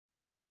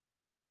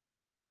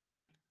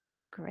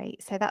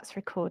Great, so that's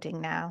recording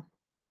now.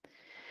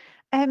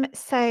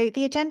 So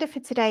the agenda for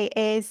today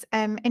is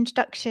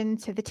introduction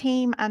to the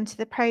team and to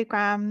the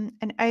programme,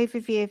 an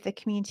overview of the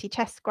community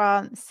chest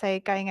grants, so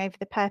going over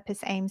the purpose,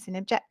 aims and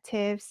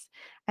objectives,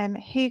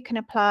 who can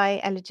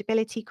apply,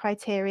 eligibility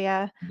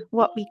criteria,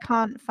 what we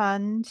can't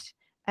fund,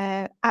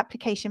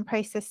 application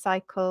process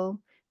cycle,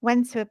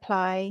 when to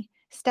apply,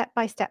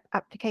 step-by-step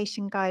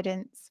application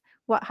guidance,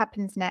 what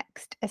happens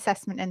next,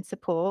 assessment and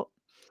support.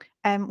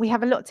 We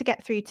have a lot to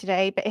get through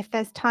today, but if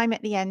there's time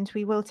at the end,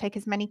 we will take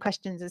as many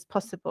questions as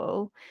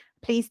possible.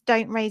 Please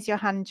don't raise your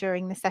hand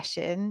during the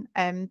session,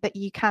 but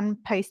you can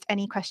post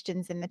any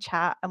questions in the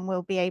chat and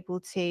we'll be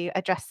able to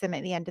address them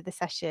at the end of the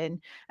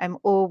session,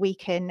 or we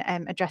can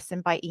address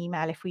them by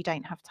email if we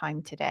don't have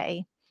time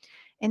today.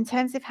 In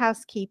terms of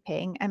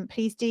housekeeping,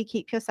 please do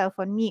keep yourself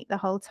on mute the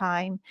whole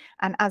time.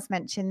 And as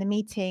mentioned, the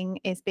meeting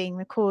is being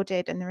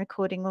recorded and the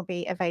recording will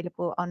be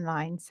available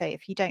online. So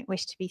if you don't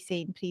wish to be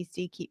seen, please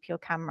do keep your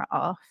camera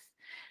off.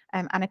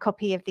 And a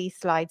copy of these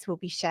slides will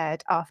be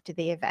shared after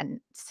the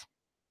event.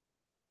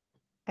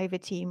 Over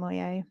to you,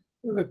 Moyo.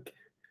 Okay.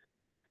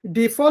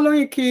 The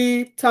following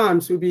key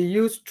terms will be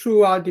used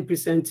throughout the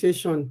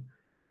presentation.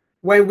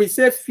 When we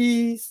say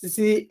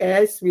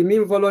VCS, we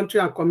mean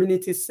voluntary and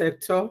community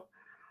sector.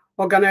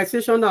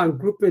 Organization and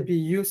group may be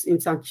used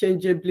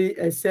interchangeably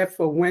except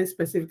for when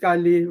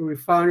specifically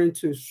referring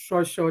to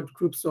structured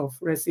groups of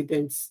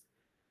residents.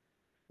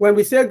 When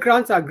we say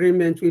grant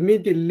agreement, we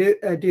mean the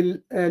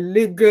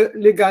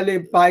legally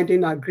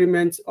binding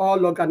agreement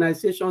all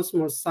organizations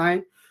must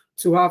sign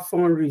to have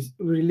fund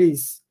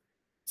release.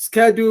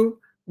 Schedule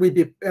will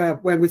be,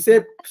 when we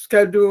say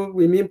schedule,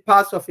 we mean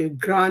parts of a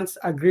grant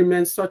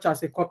agreement such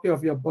as a copy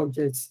of your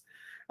budgets.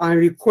 And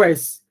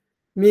request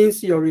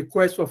means your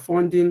request for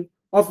funding,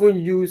 often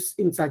used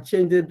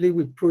interchangeably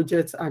with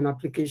projects and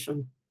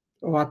application.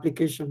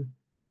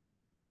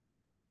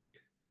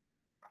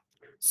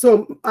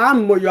 So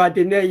I'm Moyo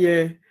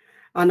Adeneye,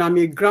 and I'm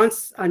a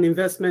grants and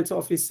investment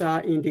officer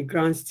in the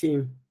grants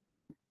team.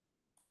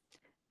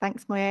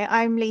 Thanks, Moyo.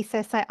 I'm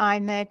Lisa, so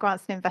I'm the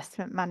grants and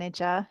investment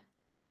manager.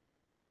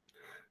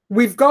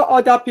 We've got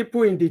other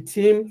people in the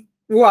team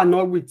who are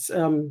not with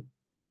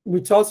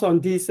us on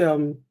this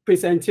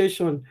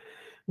presentation.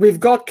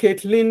 We've got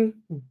Caitlin.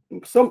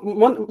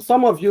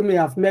 Some of you may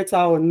have met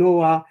her or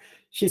know her.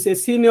 She's a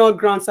senior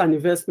grants and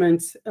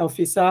investment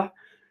officer.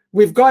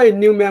 We've got a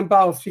new member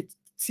of the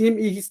team.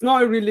 He's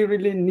not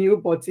really new,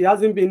 but he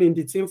hasn't been in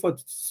the team for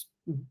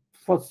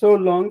so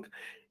long.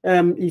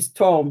 He's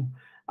Tom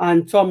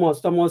and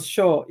Thomas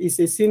Shaw is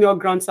a senior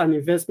grants and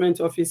investment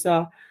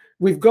officer.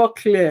 We've got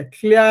Claire.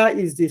 Claire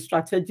is the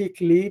strategic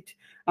lead,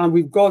 and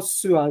we've got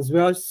Sue as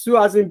well. Sue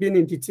hasn't been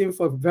in the team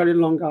for very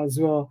long as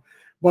well.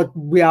 But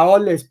we are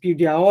all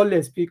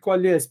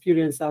equally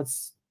experienced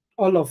as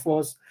all of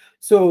us.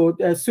 So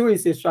Sue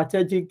is a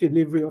strategic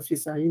delivery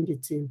officer in the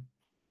team.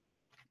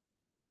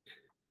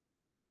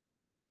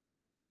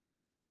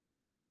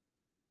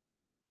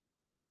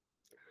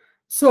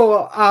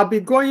 So I'll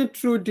be going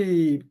through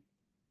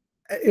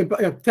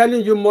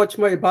telling you much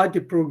more about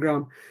the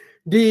program.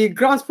 The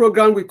grants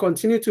program will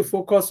continue to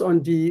focus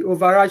on the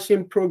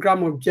overarching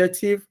program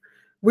objective,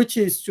 which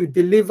is to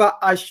deliver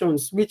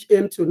actions which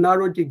aim to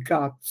narrow the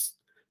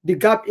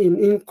gap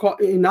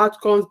in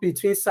outcomes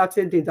between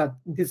certain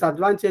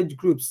disadvantaged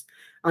groups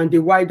and the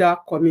wider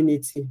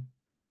community.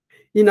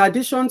 In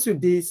addition to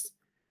this,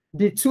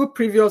 the two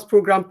previous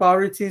program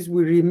priorities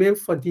will remain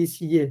for this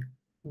year.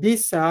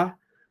 These are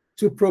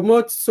to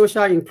promote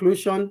social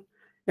inclusion,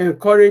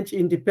 encourage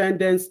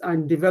independence,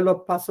 and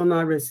develop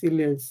personal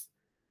resilience,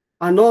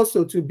 and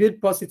also to build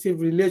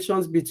positive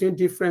relations between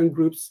different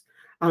groups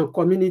and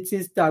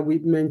communities that will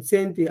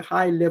maintain the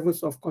high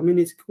levels of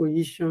community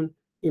cohesion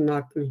in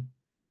Hackney.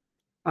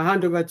 I'll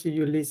hand over to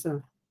you,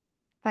 Lisa.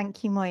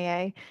 Thank you,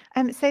 Moyo.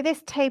 So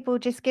this table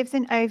just gives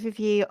an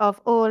overview of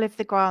all of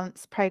the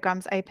grants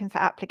programs open for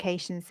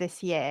applications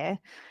this year.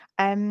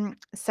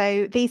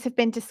 So these have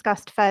been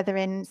discussed further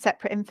in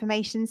separate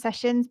information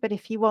sessions, but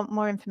if you want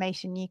more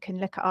information, you can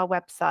look at our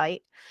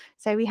website.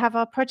 So we have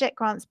our project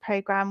grants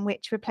program,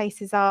 which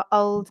replaces our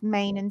old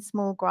main and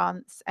small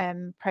grants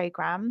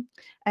program.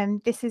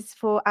 This is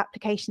for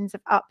applications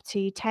of up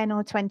to 10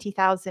 or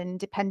 20,000,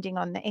 depending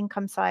on the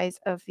income size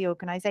of the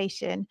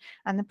organisation,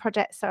 and the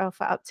projects are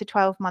for up to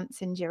 12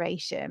 months in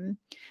duration.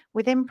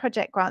 Within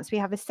project grants, we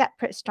have a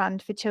separate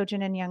strand for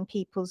children and young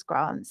people's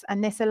grants,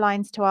 and this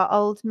aligns to our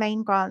old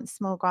main grants,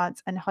 small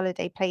grants and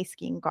holiday play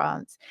scheme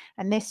grants.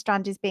 And this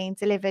strand is being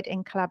delivered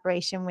in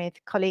collaboration with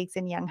colleagues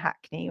in Young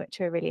Hackney, which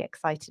we're really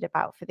excited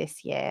about for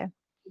this year.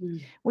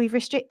 We've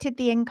restricted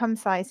the income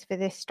size for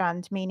this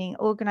strand, meaning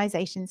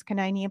organisations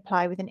can only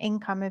apply with an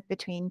income of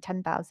between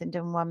 £10,000 and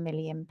 £1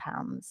 million.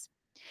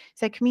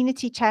 So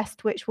Community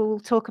Chest, which we'll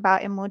talk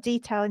about in more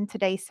detail in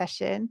today's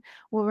session,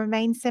 will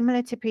remain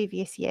similar to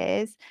previous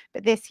years,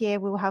 but this year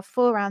we'll have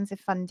 4 rounds of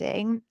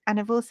funding and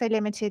have also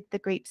limited the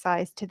group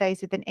size to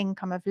those with an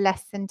income of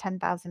less than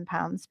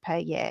 £10,000 per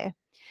year.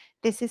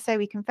 This is so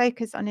we can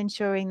focus on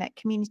ensuring that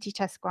community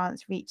chest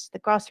grants reach the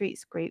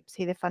grassroots groups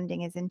who the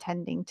funding is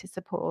intending to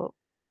support.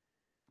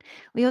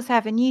 We also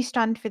have a new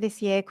strand for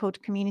this year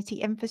called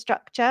Community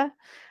Infrastructure.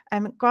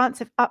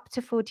 Grants of up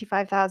to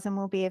 45,000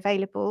 will be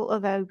available,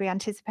 although we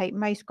anticipate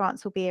most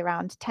grants will be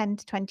around 10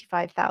 to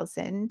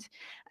 25,000.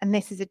 And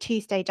this is a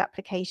two-stage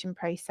application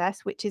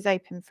process, which is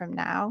open from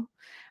now.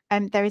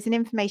 There is an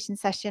information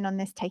session on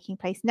this taking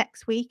place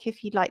next week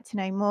if you'd like to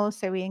know more.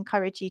 So we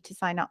encourage you to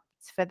sign up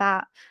for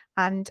that.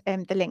 And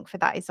the link for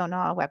that is on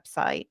our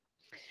website.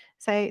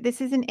 So this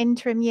is an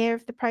interim year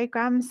of the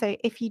programme. So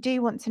if you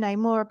do want to know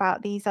more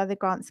about these other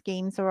grant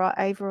schemes or our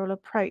overall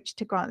approach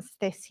to grants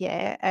this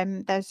year,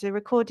 there's a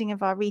recording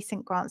of our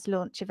recent grants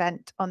launch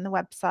event on the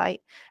website,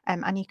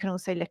 and you can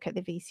also look at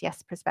the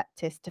VCS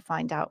prospectus to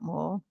find out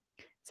more.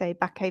 So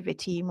back over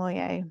to you,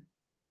 Moyo.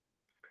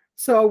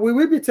 So we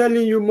will be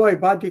telling you more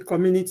about the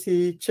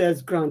community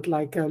chest grant,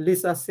 like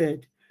Lisa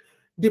said.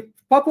 The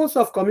purpose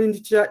of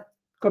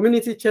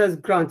community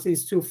chest grant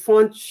is to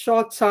fund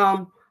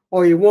short-term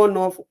or a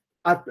one-off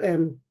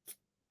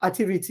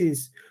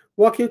activities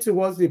working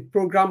towards the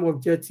program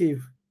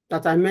objective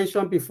that I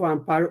mentioned before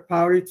and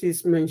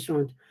priorities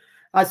mentioned.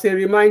 As a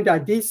reminder,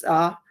 these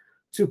are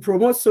to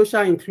promote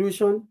social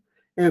inclusion,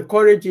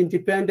 encourage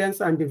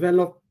independence and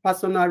develop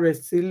personal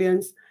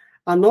resilience,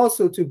 and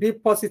also to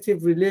build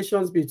positive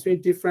relations between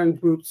different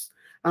groups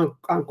and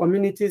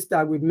communities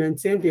that will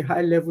maintain the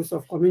high levels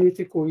of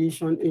community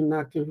cohesion in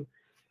Hackney.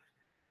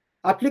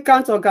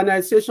 Applicant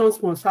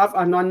organizations must have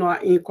an annual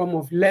income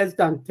of less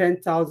than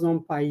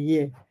 10,000 per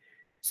year.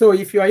 So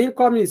if your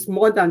income is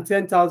more than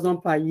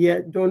 10,000 per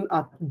year,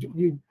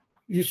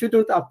 you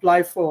shouldn't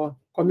apply for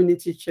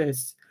community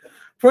chest.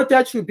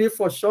 Projects should be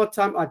for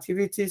short-term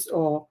activities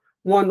or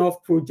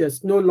one-off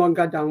projects, no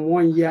longer than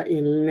 1 year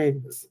in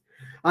length.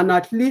 And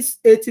at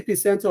least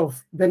 80%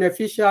 of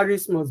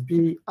beneficiaries must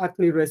be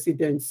Hackney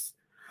residents.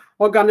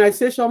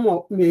 Organizations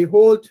may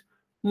hold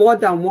more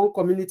than one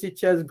community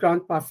chest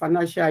grant per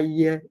financial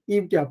year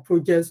if their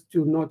projects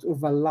do not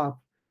overlap.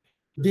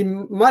 The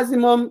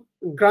maximum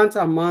grant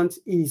amount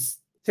is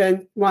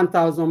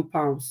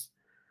 £1,000.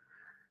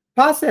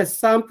 Past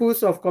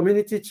examples of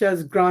community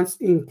chest grants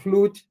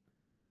include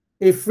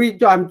a free,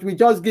 we're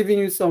just giving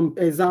you some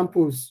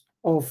examples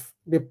of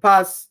the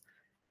past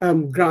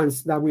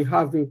grants that we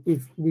have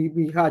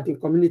we had in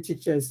community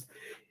chest.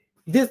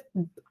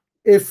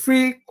 A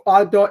free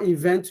outdoor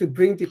event to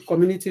bring the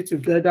community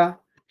together,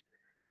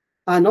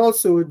 and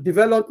also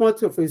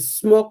development of a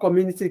small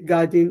community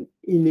garden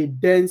in a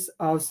dense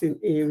housing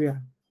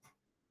area.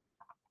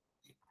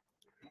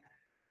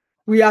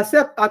 We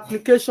accept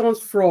applications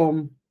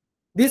from,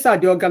 these are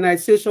the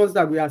organizations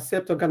that we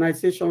accept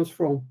organizations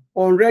from: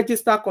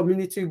 unregistered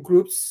community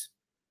groups,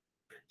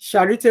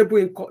 charitable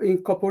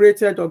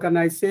incorporated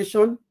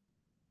organization,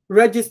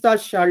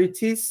 registered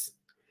charities,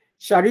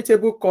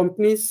 charitable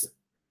companies,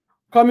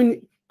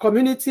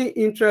 community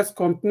interest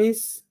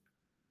companies,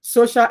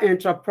 social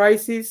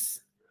enterprises,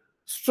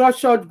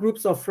 structured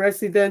groups of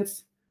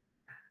residents.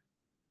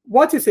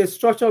 What is a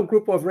structured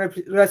group of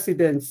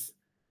residents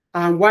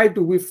and why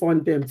do we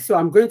fund them? So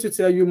I'm going to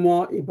tell you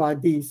more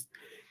about this.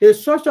 A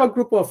structured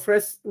group of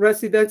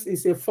residents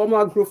is a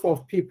formal group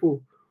of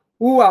people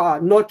who are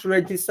not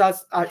registered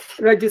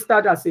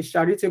as a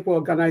charitable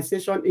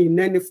organization in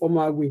any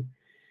formal way.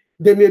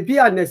 They may be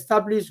an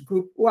established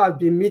group who have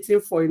been meeting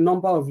for a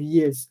number of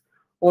years,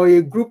 or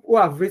a group who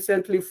have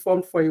recently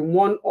formed for a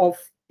one-off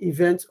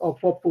event or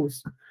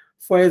purpose.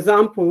 For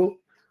example,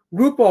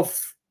 group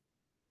of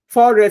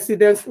 4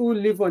 residents who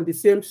live on the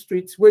same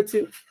street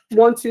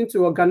wanting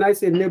to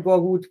organize a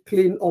neighborhood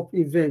clean-up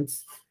event.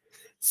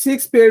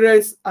 6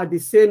 parents at the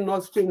same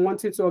nursery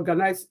wanting to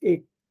organize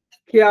a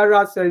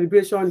carer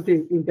celebration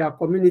day in their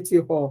community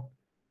hall.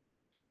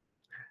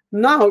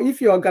 Now, if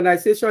your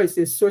organization is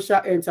a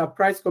social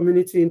enterprise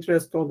community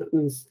interest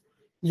companies,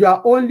 you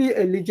are only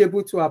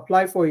eligible to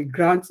apply for a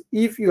grant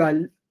if you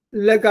are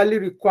legally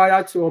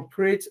required to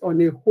operate on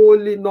a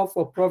wholly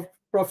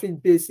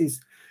not-for-profit basis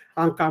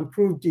and can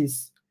prove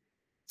this.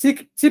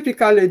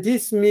 Typically,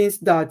 this means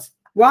that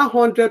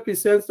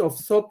 100% of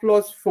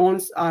surplus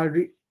funds are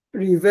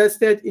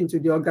reinvested into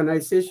the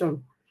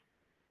organization.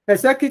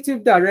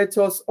 Executive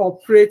directors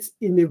operate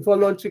in a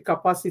voluntary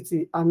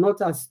capacity and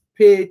not as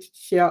paid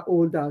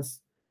shareholders.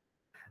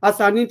 As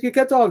an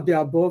indicator of the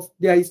above,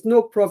 there is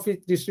no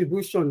profit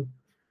distribution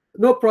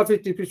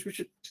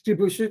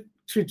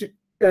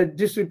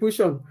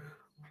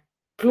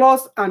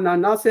clause and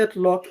an asset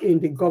lock in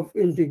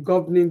the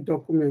governing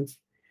document.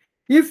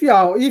 If you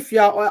are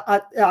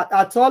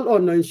at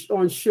all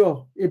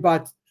unsure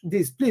about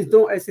this, please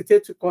don't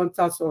hesitate to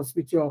contact us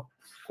with your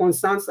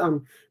concerns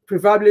and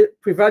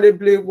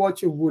preferably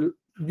what you will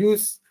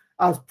use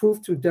as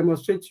proof to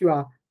demonstrate you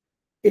are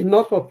a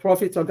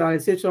not-for-profit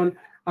organization,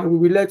 and we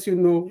will let you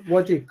know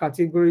what the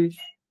category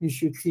you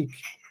should take.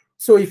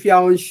 So if you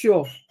are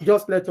unsure,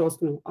 just let us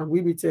know and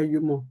we will tell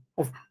you more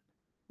of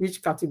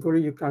which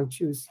category you can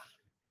choose.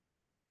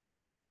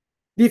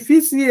 The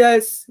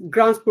VCS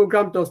Grants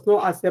Program does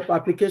not accept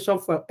application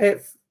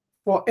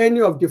for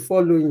any of the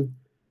following.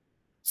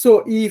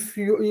 So if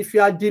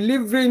you are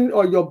delivering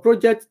or your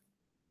project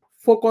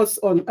focus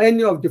on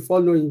any of the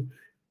following,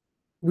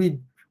 we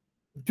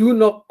do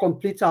not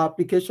complete our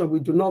application. We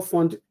do not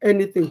fund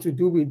anything to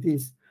do with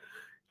this.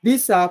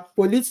 These are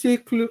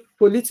political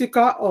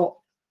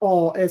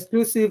or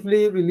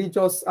exclusively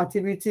religious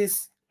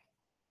activities,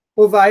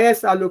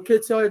 overheads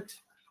allocated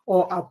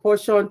or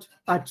apportioned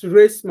at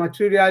rates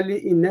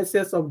materially in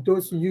excess of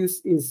those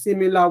used in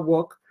similar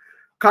work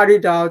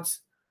carried out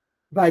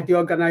by the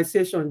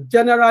organization.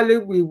 Generally,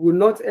 we will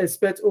not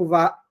expect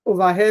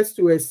overheads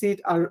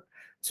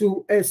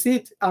to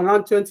exceed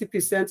around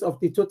 20% of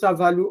the total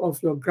value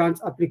of your grant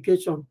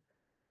application.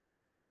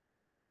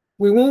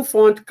 We won't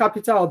fund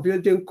capital or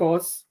building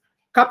costs.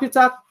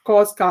 Capital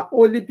costs can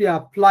only be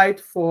applied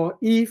for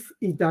if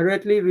it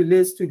directly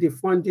relates to the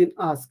funding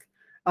ask,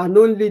 and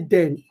only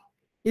then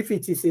if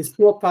it is a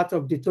small part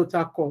of the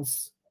total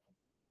cost.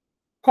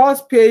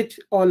 Costs paid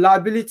or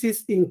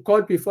liabilities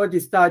incurred before the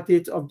start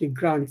date of the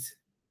grant.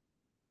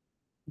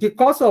 The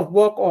course of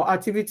work or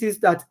activities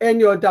that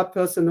any other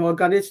person or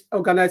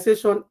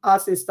organization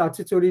has a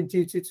statutory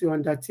duty to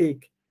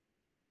undertake.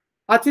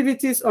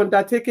 Activities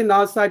undertaken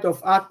outside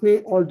of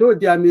Hackney, although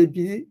there may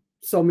be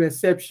some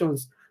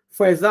exceptions.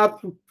 For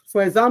example,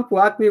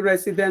 Hackney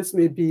residents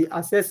may be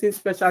accessing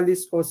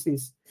specialist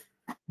courses,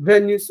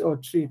 venues, or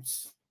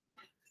trips.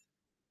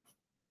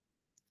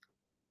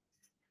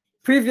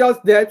 Previous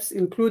debts,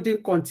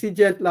 including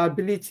contingent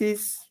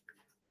liabilities,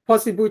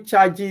 possible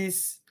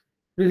charges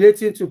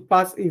relating to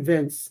past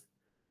events.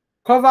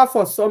 Cover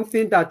for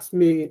something that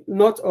may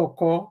not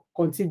occur,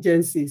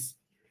 contingencies.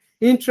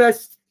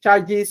 Interest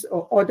charges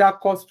or other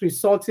costs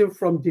resulting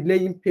from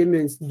delaying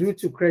payments due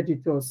to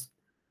creditors.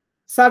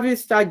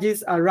 Service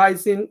charges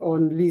arising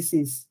on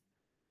leases.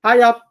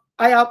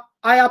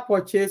 Hire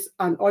purchase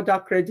and other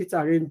credit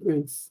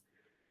arrangements.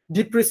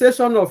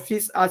 Depreciation of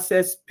fixed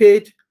assets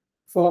paid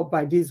for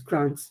by these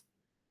grants.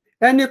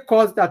 Any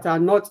costs that are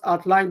not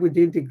outlined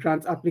within the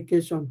grant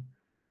application.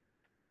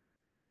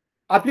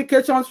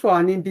 Applications for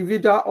an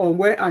individual or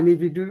where an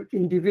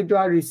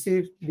individual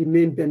receives the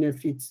main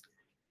benefits.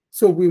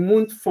 So we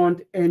won't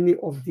fund any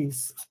of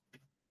these.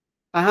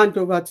 I hand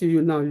over to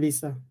you now,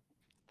 Lisa.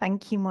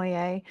 Thank you,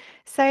 Moyo.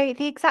 So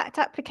the exact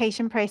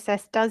application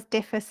process does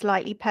differ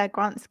slightly per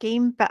grant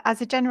scheme, but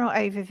as a general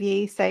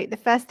overview, so the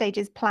first stage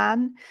is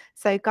plan.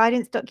 So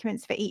guidance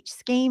documents for each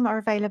scheme are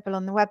available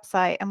on the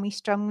website, and we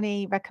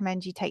strongly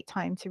recommend you take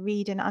time to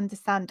read and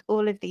understand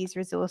all of these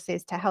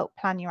resources to help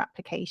plan your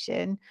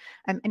application.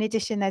 In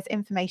addition, there's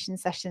information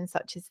sessions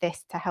such as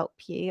this to help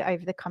you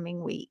over the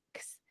coming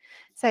weeks.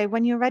 So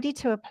when you're ready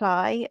to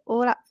apply,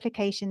 all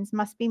applications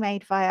must be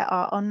made via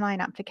our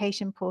online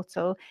application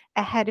portal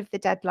ahead of the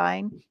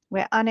deadline.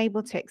 We're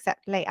unable to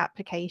accept late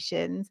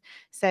applications.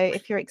 So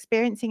if you're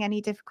experiencing any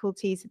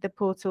difficulties with the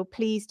portal,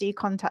 please do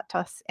contact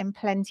us in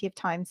plenty of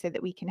time so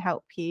that we can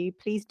help you.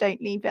 Please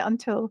don't leave it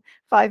until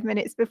 5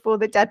 minutes before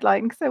the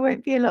deadline, because there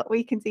won't be a lot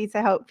we can do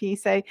to help you.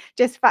 So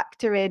just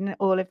factor in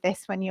all of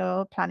this when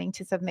you're planning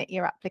to submit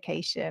your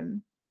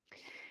application.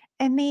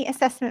 In the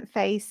assessment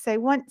phase, so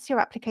once your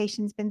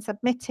application's been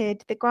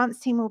submitted, the grants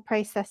team will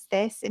process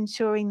this,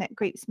 ensuring that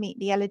groups meet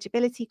the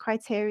eligibility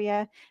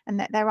criteria and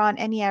that there aren't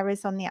any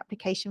errors on the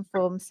application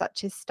form,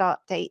 such as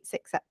start dates,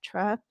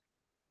 etc.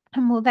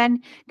 And we'll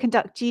then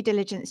conduct due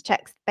diligence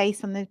checks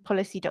based on the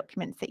policy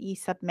documents that you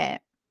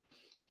submit.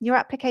 Your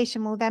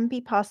application will then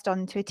be passed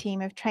on to a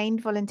team of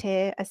trained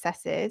volunteer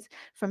assessors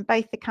from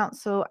both the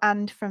council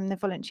and from the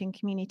voluntary and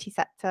community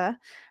sector,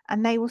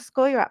 and they will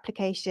score your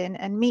application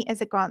and meet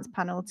as a grants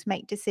panel to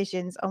make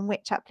decisions on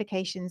which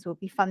applications will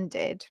be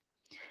funded.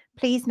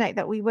 Please note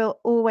that we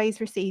will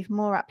always receive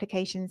more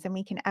applications than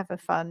we can ever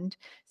fund.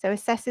 So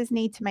assessors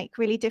need to make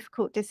really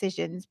difficult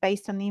decisions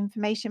based on the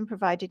information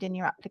provided in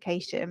your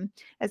application,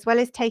 as well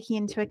as taking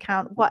into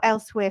account what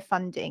else we're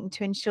funding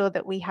to ensure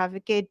that we have a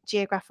good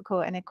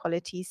geographical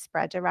inequalities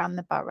spread around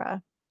the borough.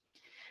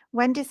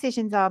 When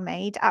decisions are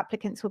made,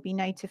 applicants will be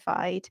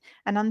notified,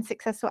 and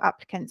unsuccessful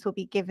applicants will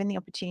be given the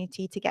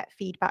opportunity to get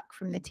feedback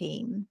from the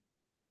team.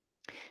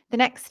 The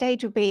next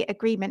stage will be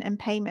agreement and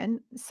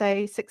payment.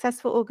 So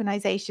successful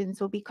organisations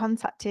will be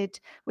contacted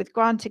with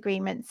grant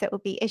agreements that will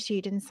be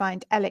issued and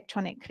signed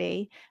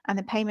electronically, and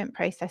the payment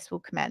process will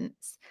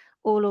commence.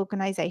 All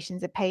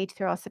organisations are paid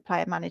through our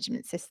supplier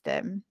management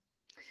system.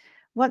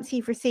 Once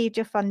you've received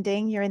your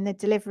funding, you're in the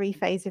delivery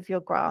phase of your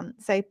grant.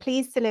 So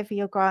please deliver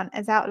your grant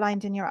as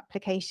outlined in your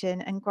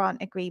application and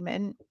grant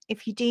agreement.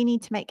 If you do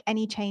need to make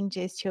any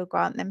changes to your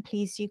grant, then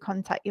please do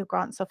contact your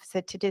grants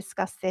officer to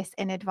discuss this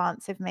in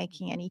advance of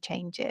making any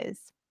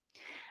changes.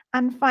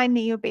 And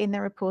finally, you'll be in the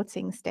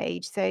reporting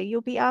stage. So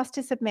you'll be asked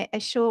to submit a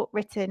short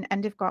written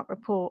end of grant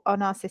report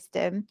on our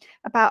system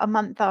about a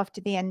month after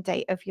the end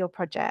date of your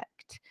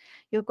project.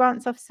 Your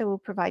grants officer will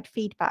provide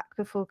feedback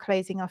before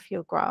closing off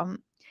your grant.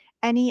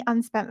 Any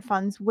unspent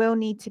funds will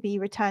need to be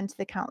returned to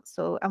the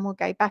council and will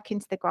go back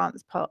into the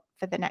grants pot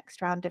for the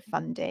next round of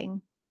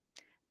funding.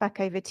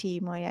 Back over to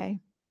you, Moyo.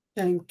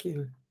 Thank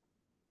you.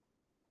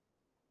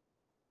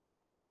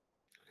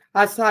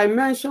 As I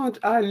mentioned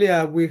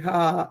earlier, we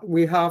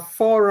have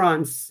 4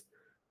 rounds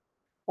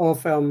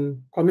of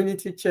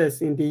community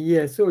chairs in the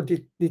year. So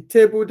the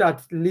table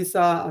that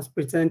Lisa has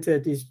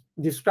presented is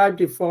describe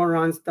the 4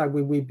 rounds that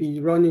we will be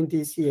running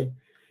this year.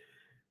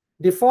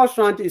 The first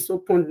round is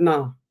opened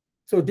now.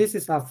 So this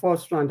is our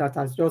first round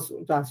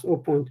that's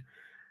opened.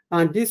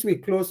 And this will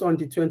close on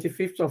the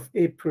 25th of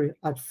April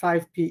at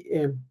 5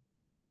 p.m.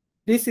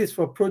 This is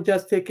for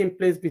projects taking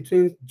place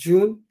between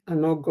June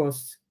and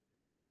August.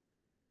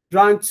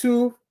 Round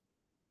 2,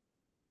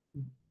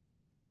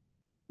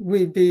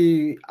 with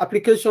the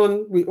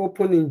application we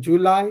open in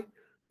July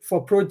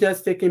for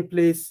projects taking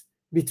place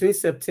between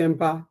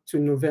September to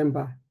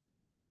November.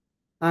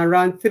 And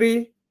round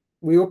 3,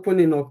 we open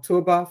in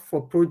October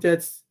for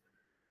projects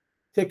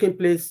taking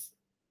place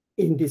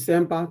in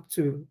December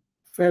to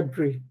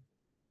February.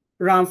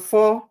 Round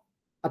 4,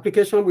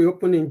 application we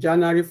open in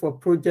January for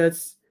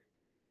projects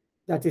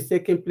that is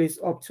taking place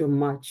up to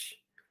March.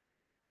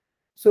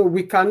 So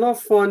we cannot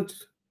fund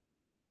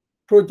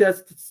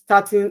projects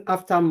starting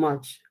after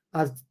March,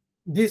 as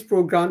this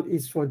program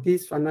is for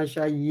this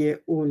financial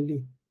year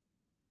only.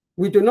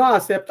 We do not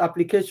accept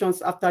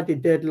applications after the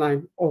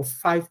deadline of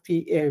 5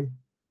 p.m.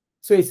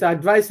 So it's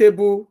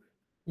advisable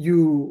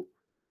you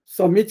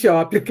submit your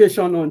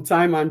application on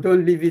time and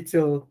don't leave it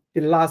till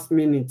the last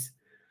minute.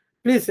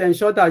 Please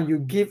ensure that you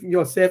give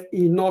yourself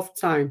enough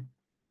time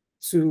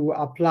to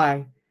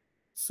apply.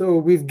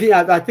 So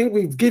I think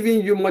we've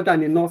given you more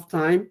than enough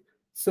time,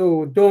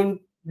 so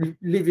don't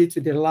leave it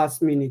to the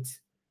last minute.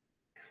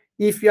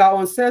 If you are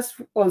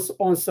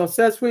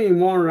unsuccessful in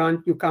one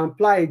round, you can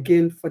apply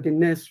again for the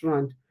next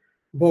round.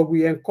 But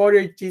we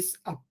encourage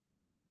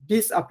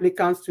these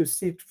applicants to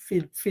seek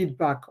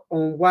feedback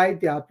on why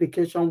their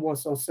application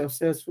was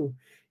unsuccessful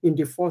in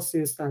the first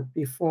instance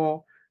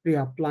before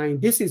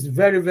reapplying. This is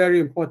very, very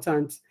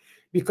important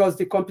because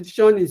the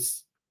competition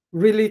is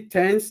really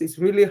tense, it's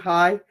really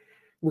high.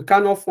 We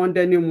cannot fund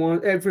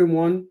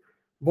everyone.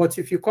 But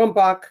if you come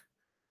back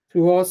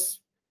to us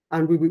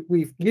and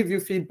we give you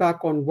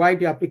feedback on why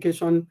the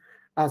application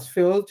has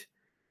failed,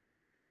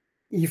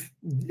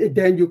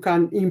 then you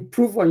can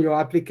improve on your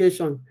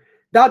application.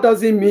 That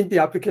doesn't mean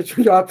your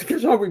application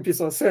will be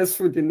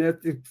successful in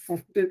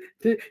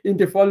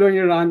the following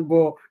round,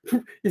 but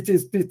it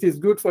is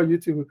good for you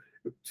to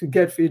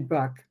get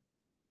feedback,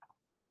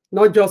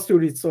 not just to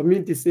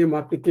resubmit the same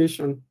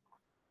application.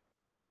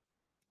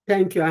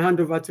 Thank you. I hand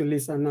over to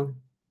Lisa now.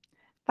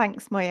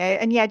 Thanks, Moyo.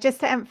 And yeah, just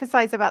to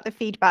emphasize about the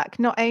feedback,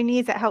 not only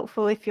is it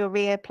helpful if you're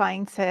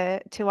reapplying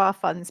to our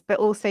funds, but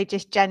also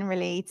just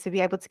generally to be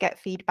able to get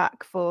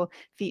feedback for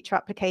future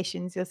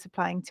applications you're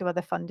supplying to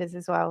other funders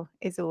as well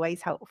is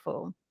always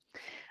helpful.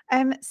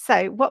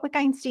 So what we're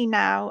going to do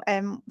now,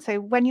 so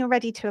when you're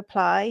ready to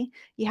apply,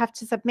 you have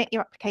to submit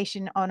your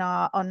application on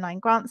our online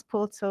grants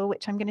portal,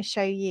 which I'm going to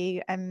show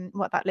you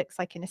what that looks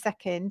like in a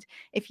second.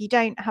 If you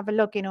don't have a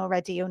login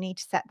already, you'll need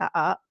to set that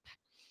up.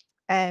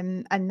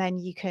 And then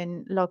you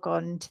can log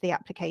on to the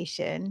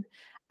application.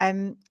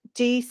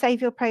 Do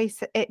save your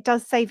process. It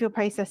does save your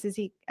process as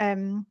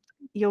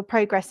your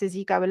progress as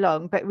you go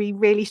along, but we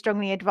really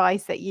strongly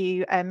advise that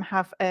you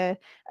have a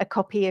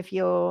copy of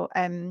your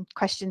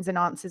questions and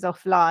answers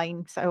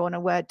offline, so on a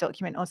Word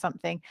document or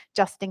something,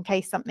 just in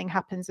case something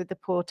happens with the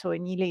portal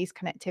and you lose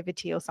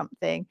connectivity or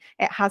something.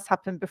 It has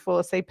happened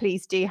before, so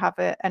please do have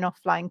an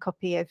offline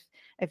copy of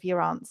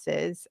your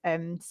answers,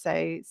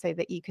 so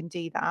that you can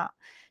do that.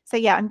 So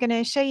yeah, I'm going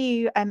to show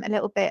you a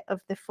little bit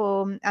of the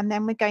form, and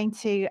then we're going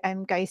to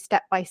go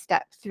step by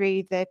step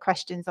through the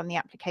questions on the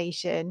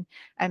application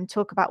and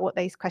talk about what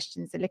those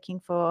questions are looking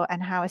for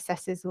and how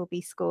assessors will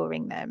be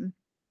scoring them.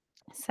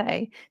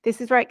 So this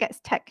is where it gets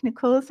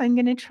technical. So I'm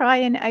going to try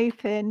and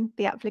open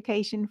the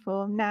application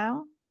form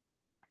now.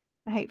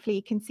 Hopefully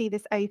you can see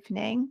this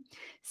opening.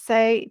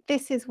 So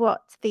this is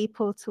what the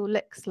portal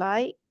looks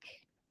like.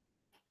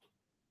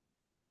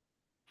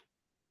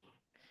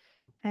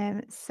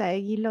 So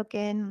you log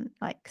in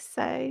like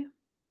so.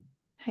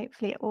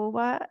 Hopefully it will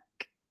work.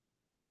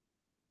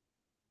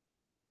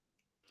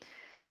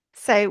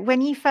 So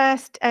when you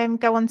first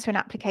go onto an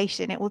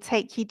application, it will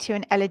take you to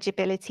an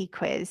eligibility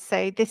quiz.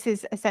 So this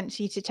is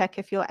essentially to check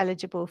if you're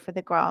eligible for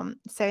the grant.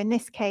 So in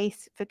this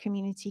case, for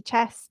Community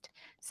Chest,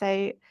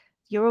 so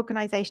your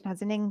organisation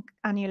has an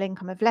annual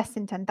income of less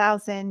than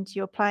 10,000.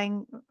 You're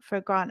applying for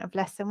a grant of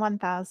less than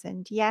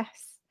 1,000.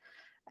 Yes.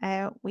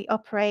 We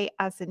operate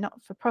as a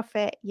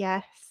not-for-profit.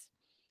 Yes.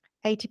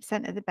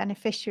 80% of the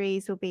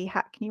beneficiaries will be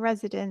Hackney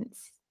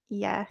residents.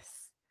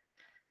 Yes.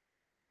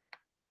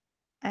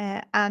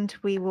 And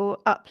we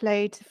will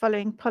upload the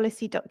following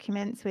policy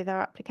documents with our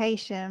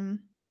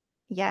application.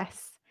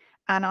 Yes.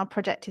 And our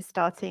project is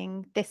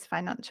starting this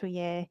financial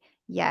year.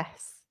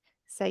 Yes.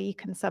 So you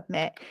can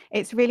submit.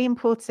 It's really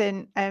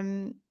important.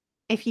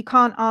 If you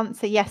can't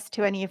answer yes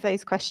to any of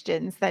those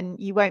questions, then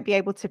you won't be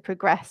able to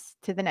progress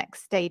to the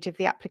next stage of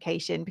the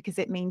application because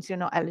it means you're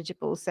not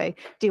eligible. So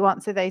do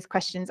answer those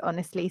questions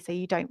honestly so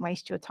you don't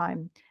waste your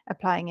time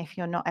applying if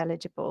you're not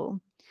eligible.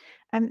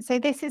 So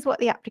this is what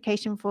the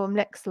application form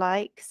looks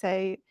like.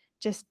 So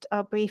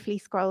I'll briefly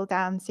scroll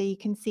down so you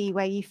can see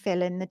where you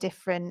fill in the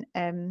different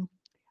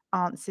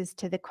answers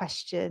to the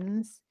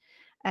questions.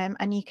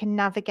 And you can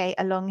navigate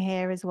along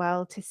here as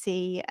well to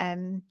see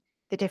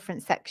the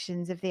different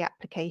sections of the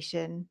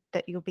application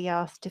that you'll be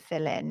asked to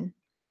fill in.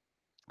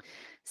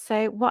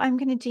 So what I'm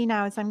going to do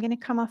now is I'm going to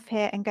come off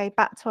here and go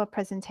back to our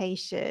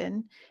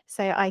presentation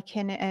so I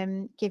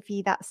can give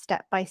you that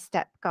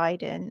step-by-step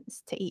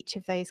guidance to each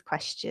of those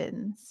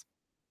questions.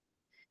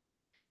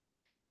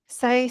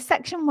 So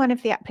section 1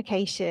 of the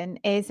application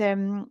is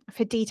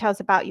for details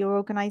about your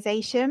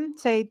organisation.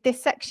 So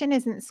this section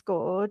isn't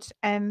scored,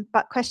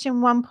 but question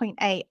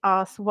 1.8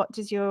 asks, what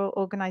does your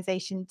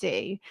organisation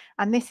do?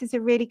 And this is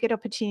a really good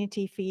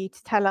opportunity for you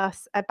to tell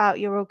us about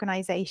your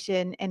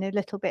organisation in a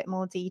little bit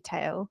more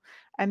detail.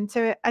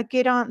 So a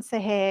good answer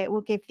here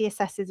will give the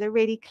assessors a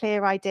really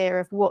clear idea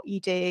of what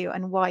you do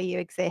and why you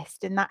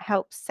exist, and that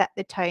helps set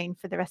the tone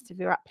for the rest of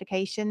your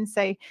application.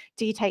 So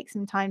do take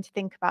some time to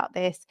think about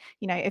this.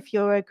 You know, if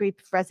you're a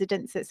group of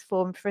residents that's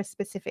formed for a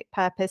specific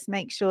purpose,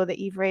 make sure that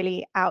you've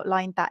really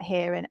outlined that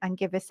here and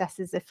give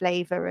assessors a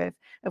flavour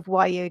of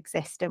why you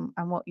exist and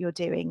what you're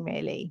doing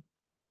really.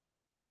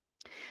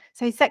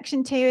 So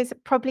section 2 is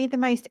probably the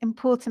most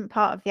important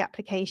part of the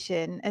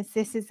application, as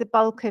this is the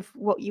bulk of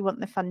what you want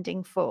the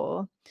funding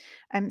for.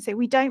 So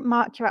we don't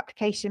mark your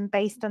application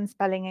based on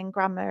spelling and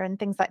grammar and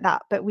things like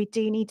that, but we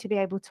do need to be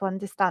able to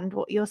understand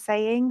what you're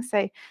saying.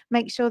 So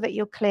make sure that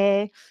you're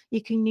clear.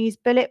 You can use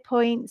bullet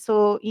points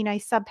or, you know,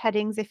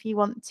 subheadings if you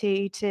want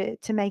to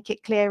make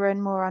it clearer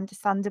and more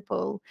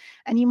understandable.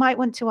 And you might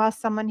want to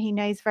ask someone who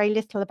knows very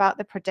little about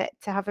the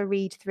project to have a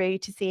read through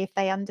to see if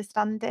they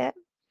understand it.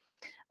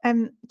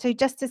 So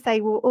just to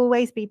say, we'll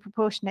always be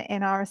proportionate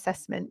in our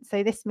assessment.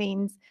 So this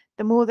means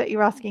the more that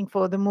you're asking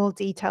for, the more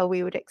detail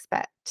we would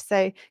expect.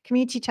 So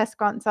community chest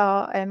grants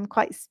are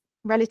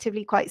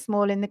relatively quite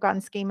small in the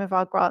grand scheme of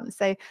our grants.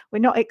 So we're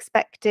not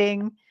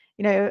expecting,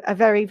 you know, a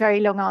very, very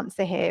long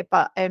answer here,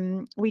 but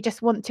we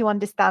just want to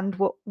understand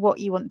what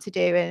you want to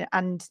do,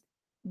 and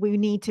we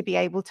need to be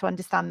able to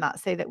understand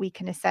that so that we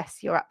can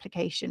assess your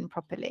application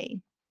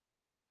properly.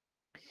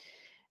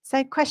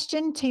 So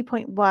question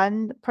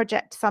 2.1,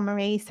 project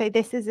summary. So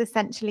this is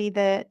essentially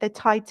the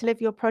title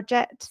of your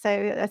project, so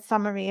a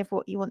summary of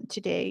what you want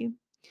to do.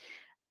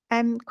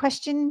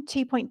 Question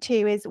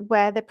 2.2 is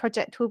where the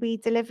project will be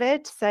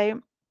delivered.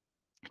 So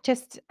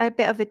just a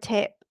bit of a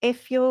tip.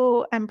 If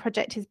your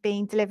project is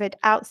being delivered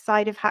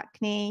outside of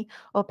Hackney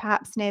or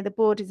perhaps near the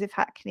borders of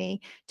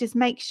Hackney, just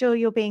make sure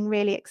you're being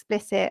really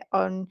explicit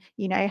on,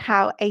 you know,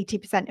 how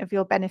 80% of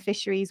your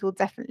beneficiaries will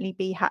definitely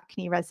be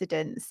Hackney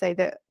residents, so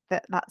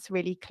that's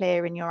really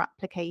clear in your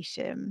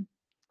application.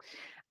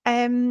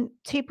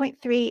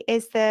 2.3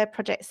 is the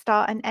project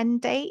start and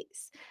end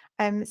dates.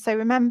 So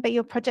remember,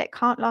 your project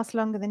can't last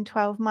longer than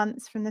 12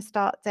 months from the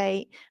start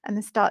date, and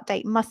the start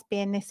date must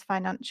be in this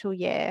financial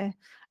year.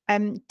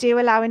 Do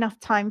allow enough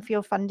time for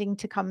your funding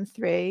to come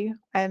through.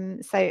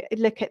 So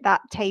look at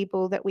that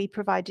table that we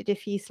provided a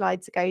few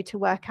slides ago to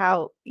work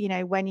out, you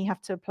know, when you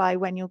have to apply,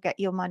 when you'll get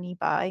your money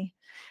by.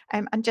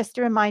 And just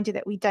a reminder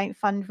that we don't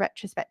fund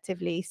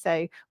retrospectively,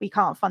 so we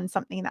can't fund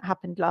something that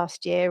happened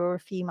last year or a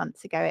few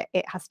months ago.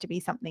 It has to be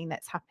something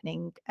that's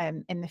happening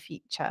in the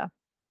future.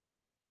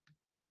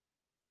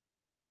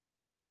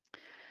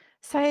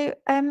 So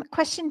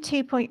question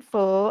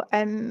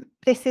 2.4,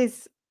 this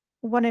is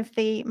one of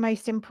the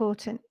most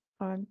important,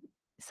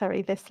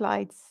 sorry, the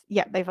slides,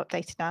 yeah, they've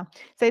updated now.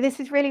 So this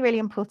is really, really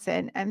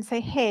important. So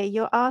here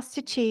you're asked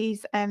to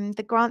choose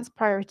the grants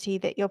priority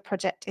that your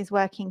project is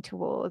working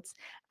towards,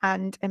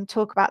 and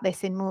talk about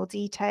this in more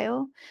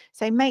detail.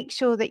 So make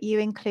sure that you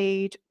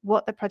include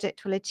what the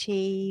project will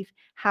achieve,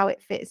 how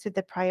it fits with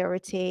the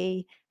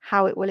priority,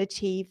 how it will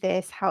achieve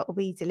this, how it will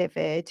be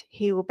delivered,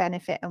 who will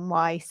benefit and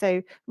why.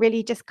 So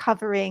really just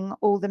covering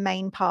all the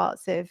main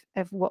parts of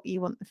what you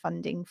want the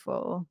funding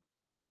for.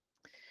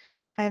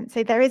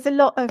 So there is a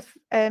lot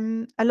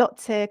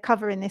to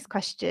cover in this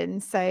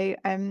question. So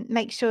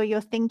make sure you're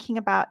thinking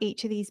about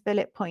each of these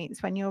bullet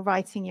points when you're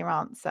writing your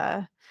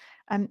answer.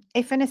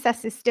 If an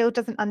assessor still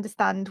doesn't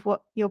understand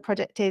what your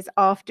project is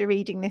after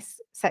reading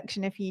this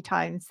section a few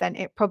times, then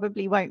it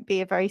probably won't be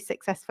a very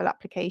successful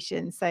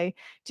application. So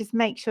just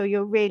make sure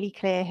you're really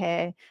clear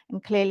here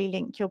and clearly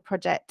link your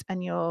project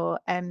and your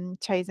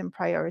chosen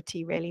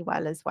priority really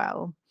well as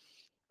well.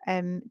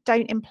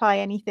 Don't imply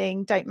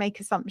anything, don't make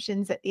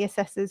assumptions that the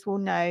assessors will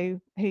know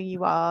who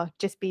you are.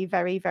 Just be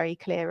very, very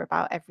clear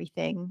about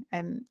everything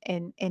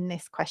in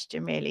this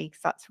question really,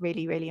 because that's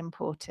really, really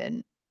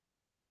important.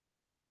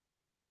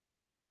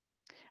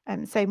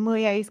 So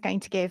Muyo is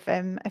going to give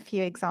a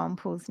few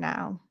examples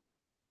now.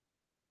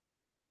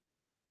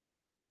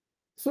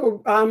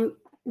 So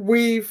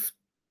we've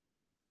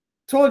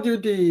told you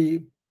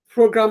the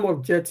program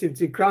objectives,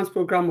 the grants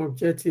program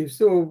objectives.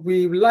 So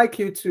we would like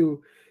you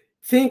to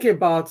think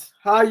about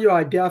how your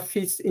idea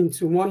fits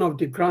into one of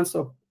the grants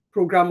of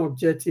program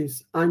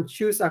objectives and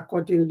choose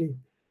accordingly.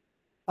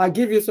 I'll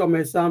give you some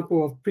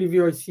example of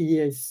previous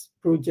years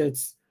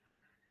projects.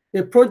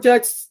 The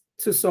project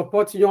to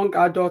support young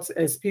adults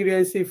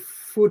experiencing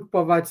food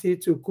poverty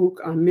to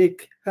cook and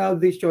make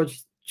healthy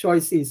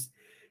choices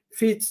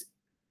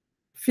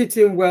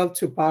fitting well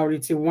to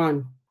priority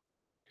 1.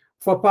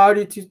 For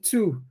priority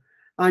 2,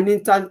 an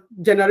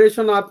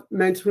intergenerational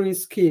mentoring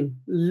scheme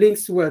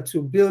links well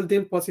to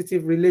building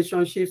positive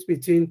relationships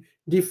between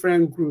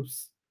different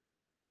groups.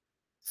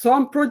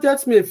 Some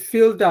projects may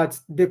feel that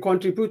they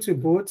contribute to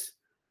both.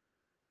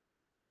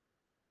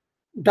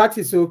 That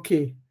is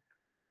okay.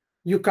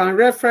 You can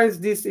reference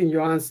this in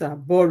your answer,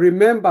 but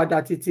remember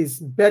that it is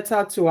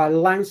better to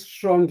align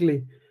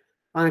strongly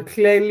and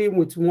clearly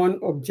with one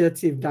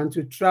objective than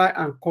to try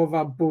and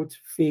cover both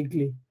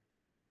vaguely.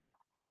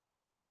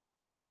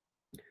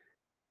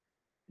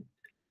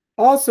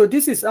 Also,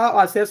 this is how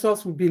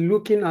assessors will be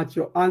looking at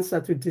your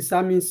answer to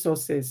determine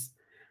success.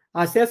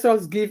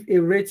 Assessors give a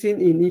rating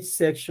in each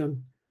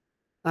section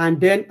and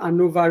then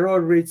an overall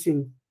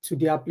rating to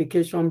the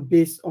application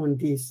based on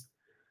this.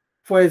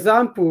 For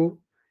example,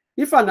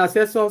 if an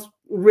assessor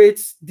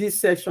rates this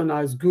section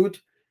as good,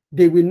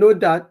 they will know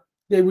that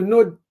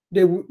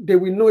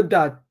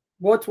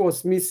what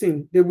was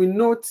missing. They will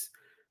note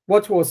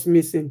what was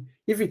missing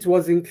if it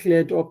wasn't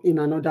cleared up in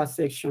another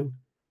section.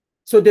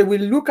 So they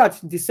will look at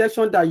the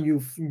section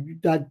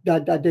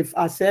that they've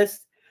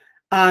assessed,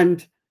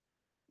 and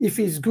if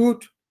it's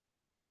good,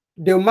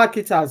 they'll mark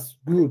it as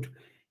good.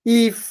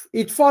 If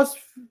it fell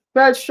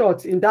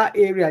short in that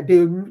area,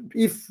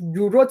 if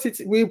you wrote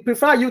it, we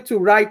prefer you to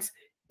write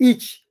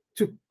each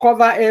to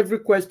cover every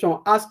question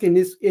asked in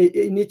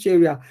each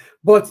area.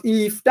 But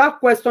if that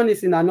question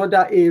is in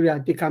another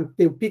area,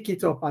 they'll pick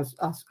it up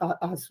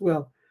as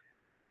well.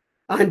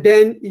 And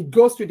then it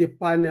goes to the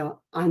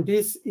panel, and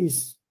this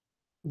is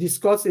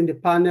discussed in the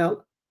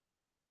panel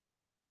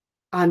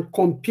and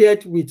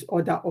compared with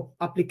other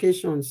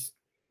applications.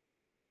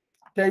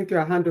 Thank you.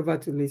 I hand over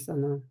to Lisa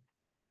now.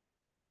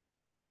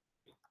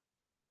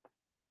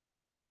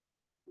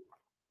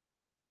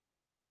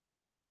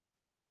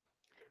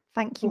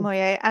 Thank you,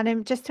 Moyo.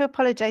 And just to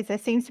apologise, there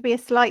seems to be a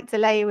slight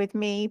delay with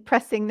me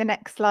pressing the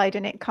next slide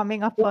and it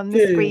coming up on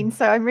the screen.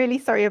 So I'm really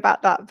sorry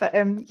about that. But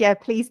yeah,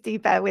 please do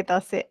bear with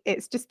us.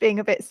 It's just being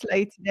a bit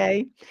slow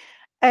today.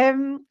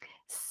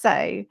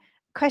 So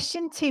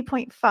question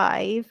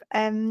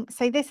 2.5.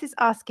 So this is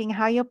asking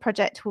how your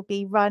project will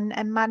be run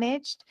and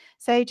managed.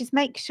 So just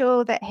make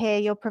sure that here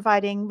you're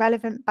providing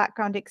relevant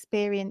background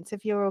experience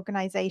of your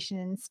organisation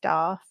and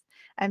staff.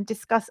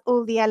 Discuss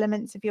all the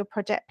elements of your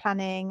project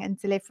planning and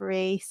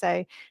delivery,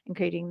 so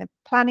including the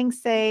planning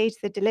stage,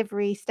 the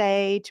delivery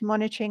stage,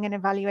 monitoring and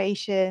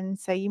evaluation.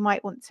 So you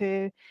might want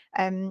to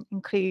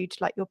include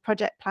like your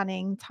project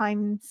planning,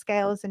 time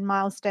scales and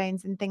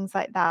milestones and things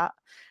like that.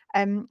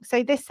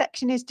 So this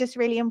section is just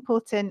really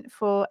important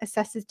for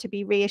assessors to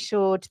be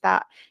reassured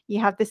that you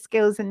have the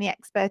skills and the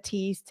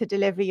expertise to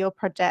deliver your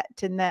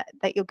project and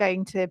that you're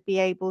going to be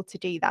able to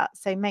do that.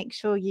 So make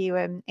sure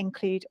you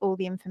include all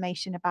the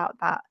information about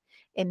that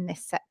in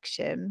this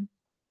section.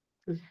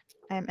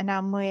 And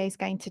now Moyo is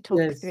going to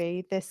talk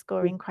through the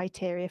scoring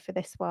criteria for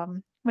this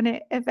one when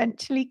it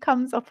eventually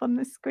comes up on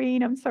the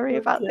screen. I'm sorry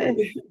about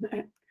this.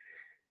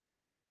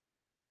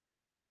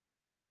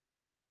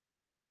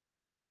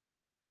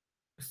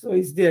 So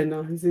it's there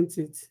now, isn't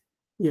it?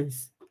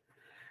 Yes.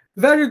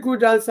 Very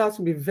good answers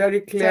will be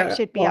very clear. So it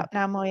should be up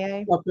now,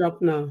 Moyo.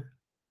 Up now.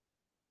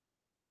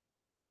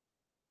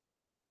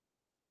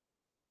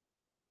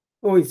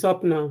 Oh, it's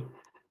up now.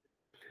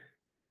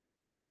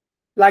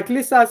 Like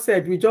Lisa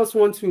said, we just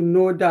want to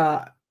know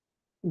that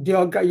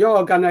your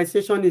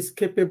organization is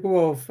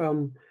capable of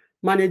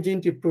managing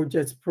the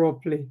project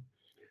properly.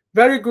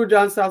 Very good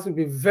answers will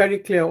be very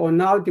clear on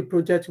how the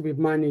project will be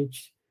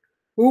managed,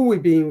 who will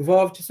be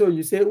involved. So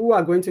you say who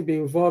are going to be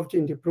involved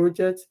in the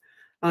project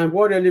and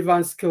what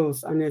relevant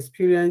skills and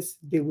experience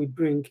they will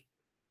bring.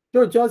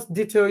 So just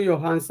detail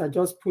your answer,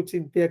 just put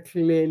it there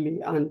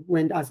clearly. And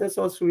when the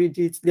assessors read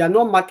it, they are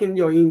not marking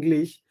your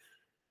English.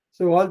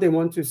 So all they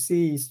want to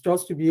see is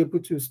just to be able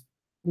to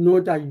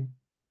know that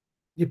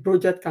the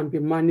project can be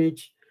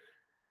managed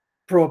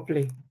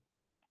properly.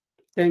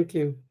 Thank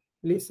you.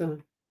 Lisa.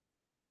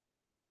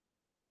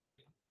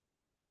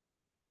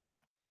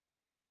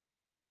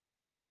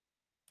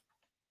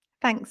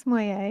 Thanks,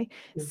 Moyo.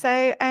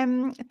 So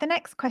the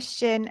next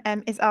question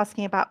is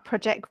asking about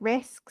project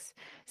risks.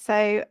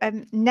 So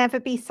never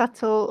be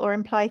subtle or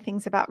imply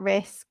things about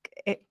risk.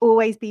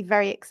 Always be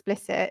very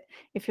explicit.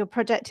 If your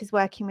project is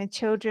working with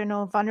children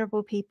or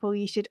vulnerable people,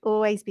 you should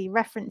always be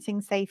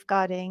referencing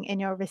safeguarding in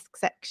your risk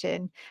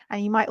section.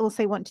 And you might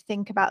also want to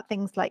think about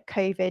things like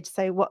COVID.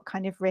 So what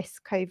kind of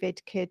risk COVID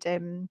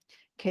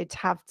could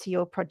have to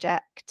your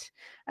project.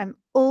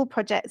 All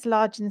projects,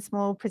 large and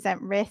small,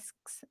 present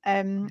risks.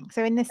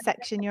 So in this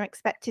section, you're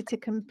expected to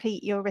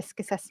complete your risk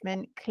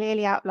assessment,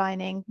 clearly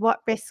outlining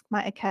what risk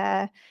might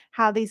occur,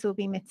 how these will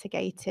be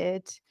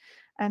mitigated.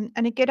 And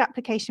a good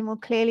application will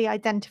clearly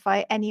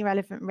identify any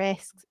relevant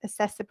risks,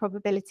 assess the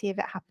probability of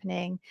it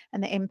happening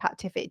and the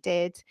impact if it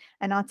did,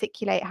 and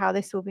articulate how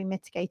this will be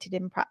mitigated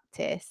in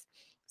practice.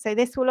 So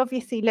this will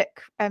obviously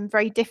look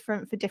very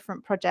different for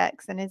different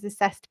projects and is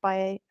assessed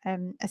by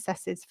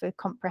assessors for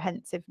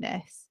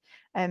comprehensiveness.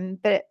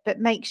 But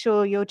make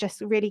sure you're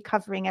just really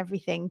covering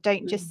everything.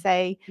 Don't just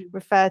say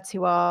refer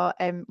to our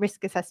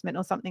risk assessment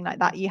or something like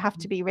that. You have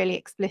to be really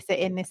explicit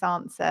in this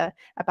answer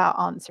about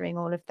answering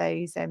all of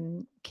those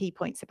key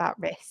points about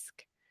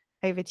risk.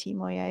 Over to you,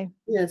 Moyo.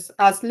 Yes,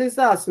 as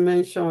Lisa has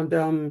mentioned,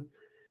 a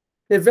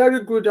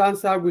very good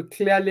answer will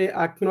clearly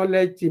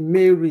acknowledge the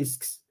main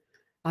risks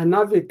and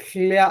have a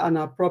clear and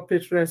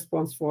appropriate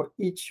response for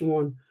each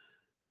one.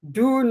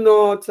 Do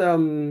not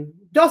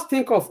just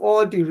think of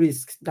all the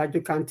risks that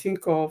you can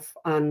think of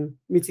and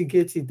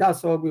mitigate it.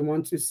 That's all we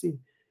want to see,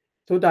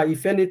 so that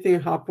if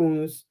anything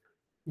happens,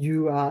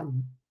 you are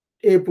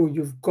able,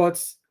 you've thought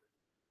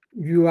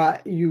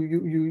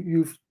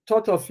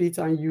of it,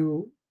 and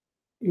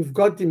you've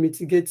got the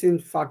mitigating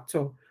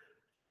factor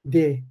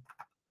there.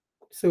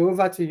 So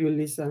over to you,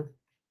 Lisa.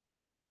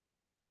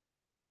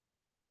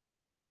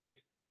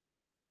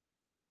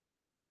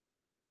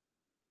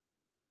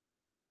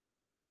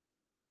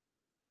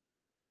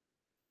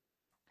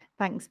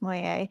 Thanks,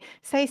 Moye.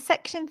 So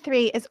section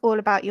 3 is all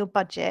about your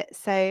budget.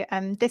 So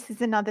this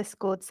is another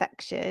scored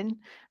section.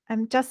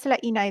 Just to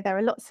let you know, there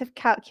are lots of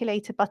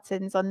calculator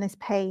buttons on this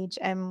page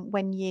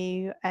when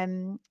you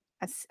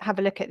have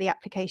a look at the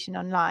application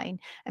online.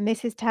 And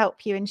this is to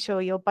help you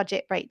ensure your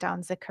budget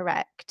breakdowns are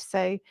correct.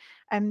 So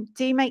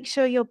do make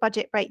sure your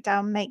budget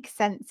breakdown makes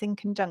sense in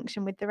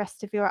conjunction with the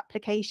rest of your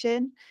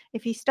application.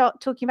 If you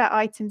start talking about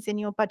items in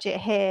your budget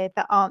here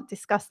that aren't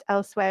discussed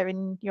elsewhere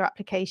in your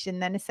application,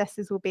 then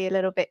assessors will be a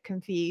little bit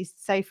confused.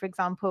 So, for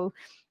example,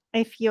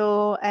 if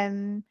you're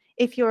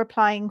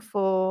applying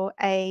for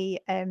a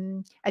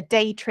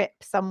day trip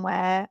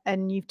somewhere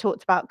and you've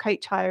talked about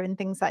coach hire and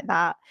things like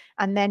that,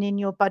 and then in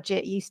your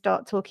budget you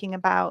start talking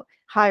about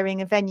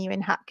hiring a venue in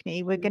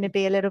Hackney, we're going to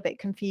be a little bit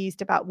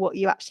confused about what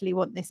you actually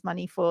want this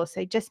money for.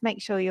 So just make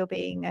sure you're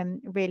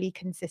being really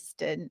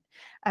consistent.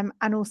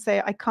 And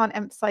also, I can't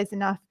emphasize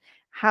enough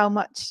how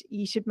much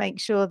you should make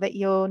sure that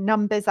your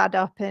numbers add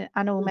up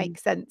and all make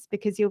sense,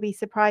 because you'll be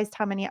surprised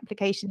how many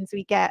applications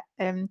we get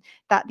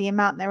that the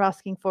amount they're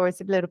asking for is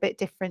a little bit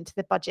different to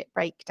the budget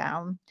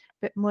breakdown.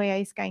 But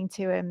Moyo is going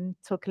to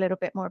talk a little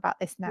bit more about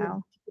this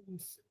now.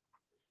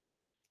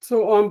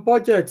 So on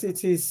budget,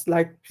 it is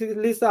like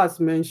Lisa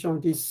has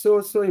mentioned, it's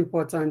so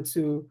important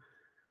to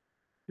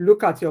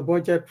look at your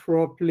budget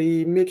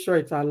properly, make sure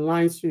it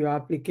aligns to your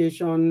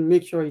application,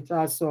 make sure it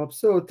adds up.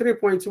 So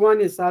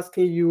 3.1 is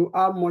asking you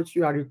how much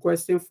you are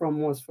requesting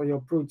from us for your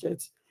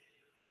project.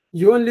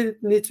 You only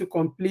need to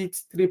complete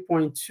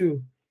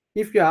 3.2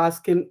 if you're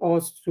asking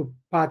us to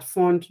part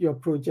fund your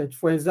project.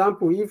 For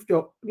example, if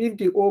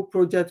the whole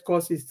project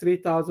cost is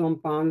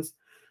 £3,000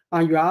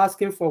 and you're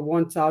asking for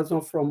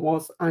 1,000 from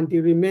us, and the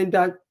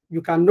remainder,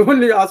 you can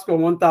only ask for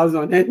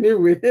 1,000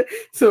 anyway.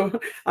 So,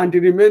 and the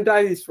remainder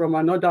is from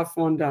another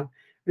funder.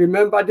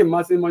 Remember, the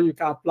maximum you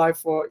can apply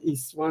for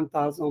is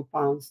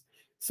 £1,000.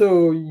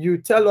 So you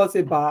tell us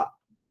about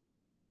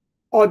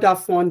other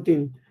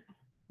funding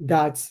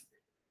that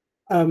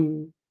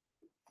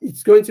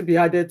it's going to be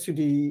added to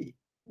the,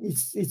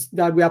 it's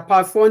that we are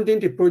part funding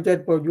the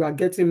project, but you are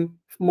getting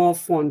more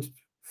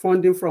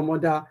funding from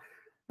other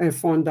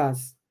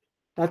funders.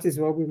 That is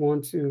what we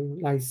want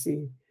to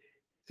see.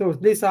 So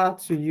Lisa,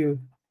 to you.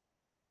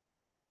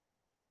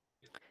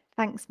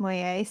 Thanks,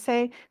 Moye.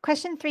 So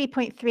question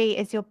 3.3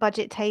 is your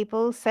budget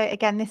table. So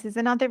again, this is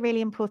another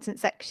really important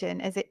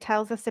section as it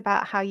tells us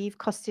about how you've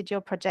costed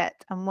your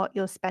project and what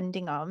you're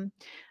spending on.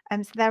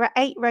 So there are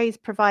 8 rows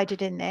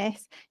provided in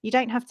this. You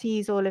don't have to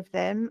use all of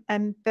them,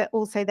 but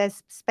also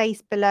there's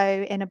space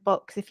below in a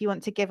box if you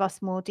want to give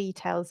us more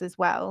details as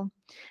well.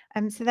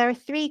 So there are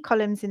 3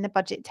 columns in the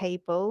budget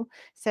table.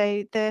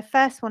 So the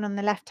first one on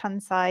the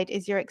left-hand side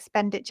is your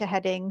expenditure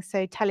heading,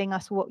 so telling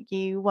us what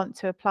you want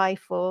to apply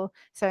for.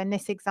 So in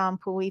this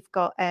example, we've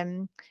got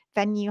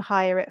venue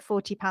hire at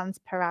 £40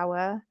 per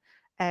hour,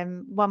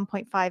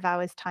 1.5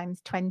 hours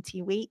times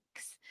 20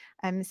 weeks.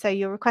 So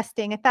you're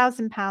requesting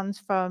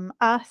 £1,000 from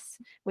us,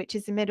 which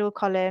is the middle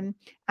column,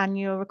 and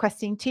you're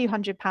requesting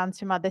 £200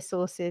 from other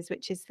sources,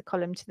 which is the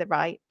column to the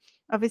right.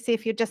 Obviously,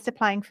 if you're just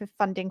applying for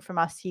funding from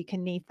us, you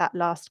can leave that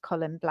last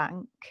column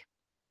blank.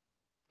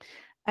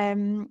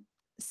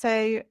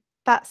 So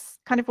that's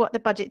kind of what the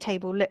budget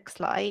table looks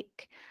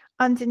like.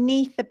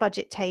 Underneath the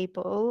budget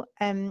table,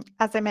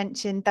 as I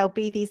mentioned, there'll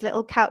be these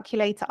little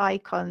calculator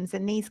icons,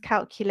 and these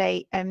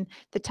calculate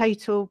the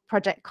total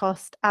project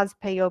cost as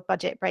per your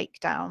budget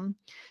breakdown.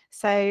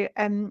 So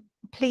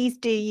please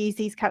do use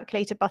these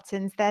calculator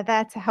buttons. They're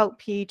there to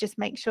help you just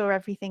make sure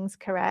everything's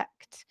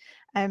correct.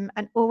 And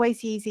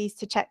always use these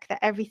to check that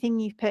everything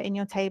you've put in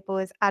your table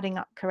is adding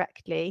up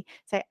correctly.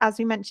 So as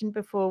we mentioned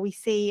before, we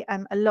see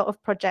a lot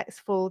of projects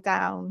fall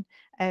down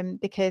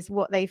because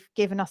what they've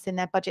given us in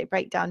their budget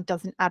breakdown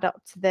doesn't add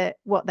up to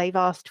what they've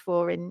asked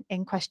for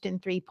in question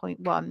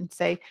 3.1.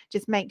 So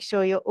just make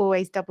sure you're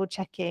always double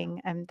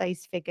checking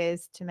those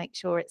figures to make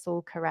sure it's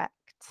all correct.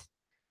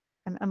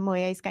 And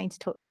Moya is going to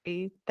talk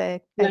through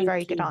the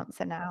very good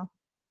answer now.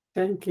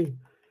 Thank you.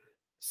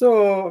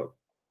 So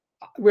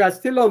we are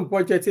still on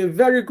budget. A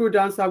very good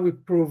answer will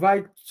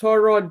provide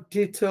thorough,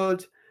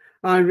 detailed,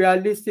 and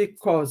realistic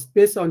costs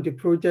based on the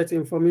project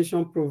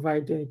information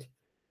provided.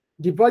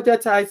 The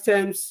budget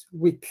items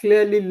will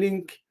clearly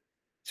link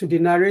to the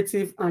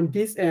narrative, and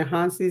this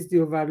enhances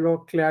the overall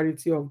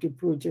clarity of the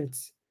project.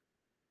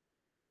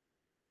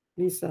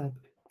 Lisa,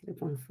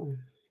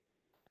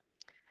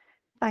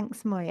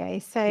 Thanks, Moye.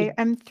 So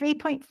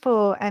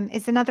 3.4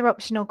 is another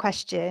optional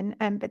question,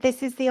 but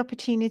this is the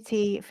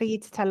opportunity for you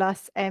to tell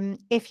us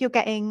if you're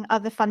getting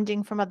other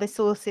funding from other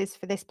sources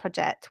for this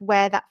project,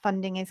 where that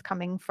funding is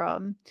coming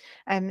from.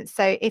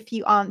 So if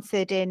you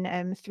answered in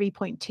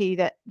 3.2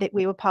 that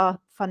we were part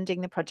funding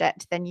the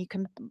project, then you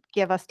can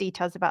give us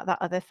details about that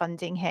other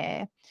funding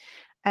here.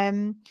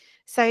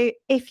 So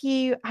if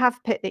you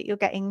have put that you're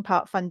getting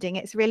part funding,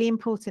 it's really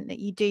important that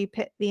you do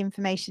put the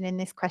information in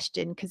this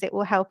question, because it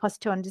will help us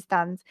to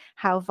understand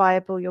how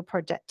viable your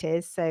project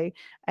is. So,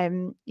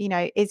 you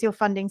know, is your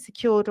funding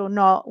secured or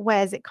not?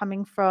 Where's it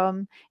coming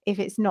from? If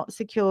it's not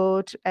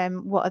secured,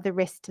 what are the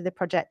risks to the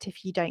project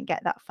if you don't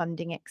get that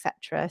funding,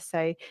 etc.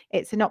 So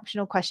it's an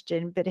optional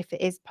question, but if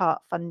it is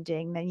part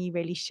funding, then you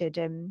really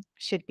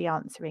should be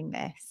answering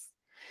this.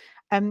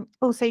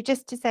 Also,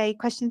 just to say,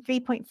 question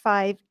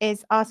 3.5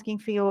 is asking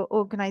for your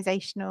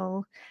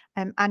organisational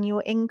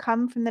annual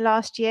income from the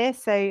last year.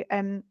 So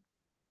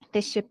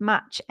this should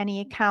match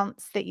any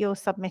accounts that you're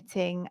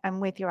submitting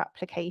with your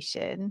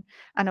application.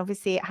 And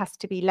obviously it has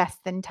to be less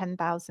than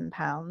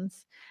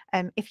 £10,000.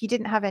 If you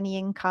didn't have any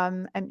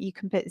income, you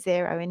can put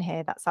 0 in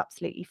here. That's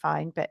absolutely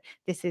fine. But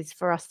this is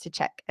for us to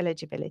check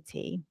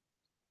eligibility.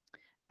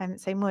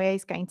 So Moye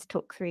is going to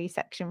talk through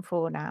section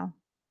 4 now.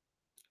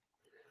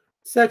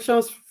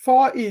 Section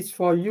 4 is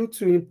for you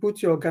to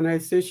input your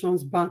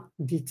organization's bank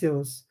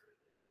details.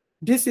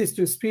 This is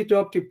to speed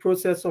up the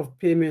process of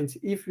payment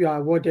if you are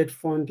awarded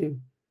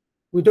funding.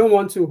 We don't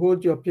want to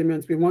hold your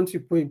payment. We want to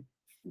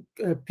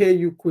pay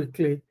you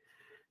quickly.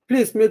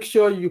 Please make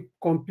sure you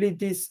complete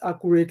this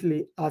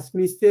accurately, as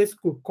mistakes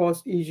could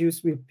cause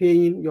issues with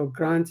paying your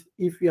grant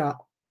if you are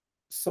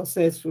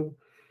successful.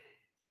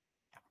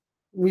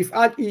 We've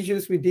had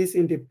issues with this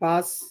in the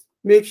past.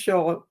 Make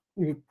sure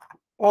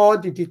all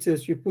the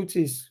details you put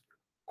is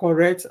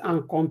correct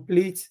and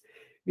complete.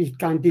 We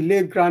can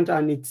delay grant,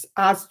 and it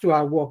adds to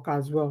our work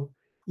as well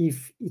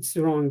if it's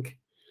wrong.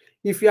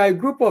 If you are a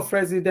group of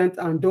residents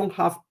and don't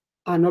have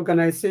an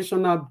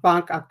organizational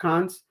bank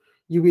account,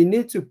 you will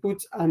need to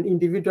put an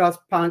individual's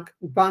bank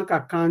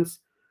account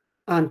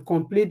and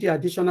complete the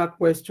additional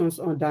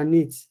questions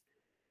underneath.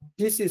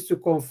 This is to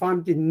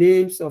confirm the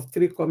names of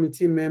 3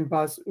 committee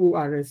members who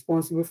are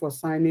responsible for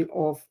signing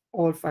off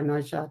all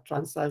financial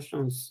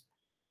transactions.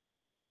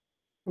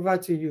 Over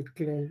to you,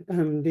 Claire.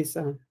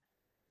 Lisa.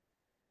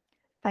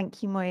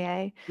 Thank you,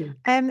 Moye.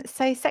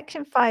 So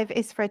section 5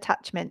 is for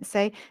attachments.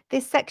 So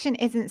this section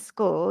isn't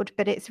scored,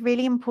 but it's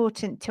really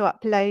important to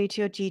upload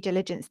your due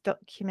diligence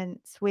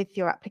documents with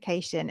your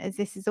application, as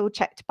this is all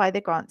checked by the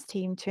grants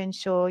team to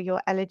ensure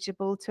you're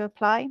eligible to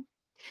apply.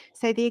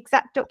 So the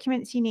exact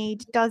documents you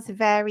need does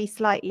vary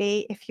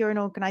slightly if you're an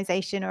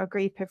organisation or a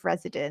group of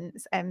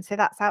residents. So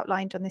that's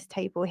outlined on this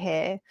table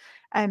here.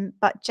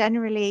 But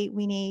generally,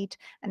 we need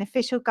an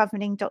official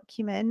governing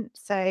document,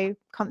 so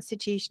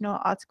constitutional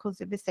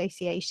articles of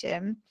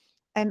association.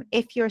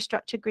 If you're a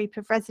structured group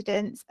of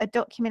residents, a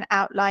document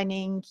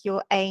outlining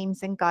your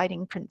aims and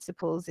guiding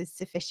principles is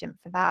sufficient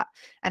for that,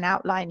 and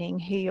outlining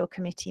who your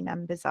committee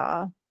members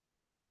are.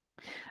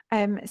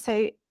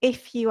 So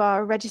if you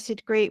are a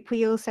registered group,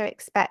 we also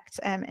expect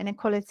an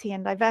equality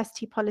and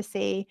diversity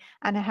policy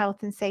and a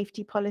health and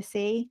safety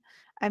policy.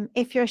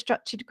 If you're a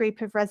structured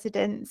group of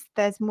residents,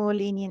 there's more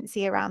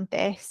leniency around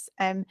this.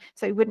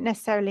 So we wouldn't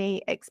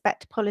necessarily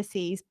expect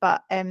policies,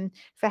 but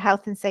for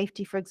health and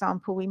safety, for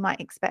example, we might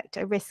expect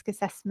a risk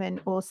assessment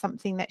or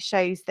something that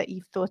shows that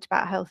you've thought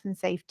about health and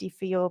safety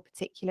for your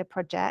particular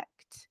project.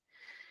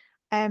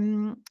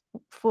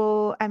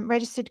 For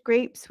registered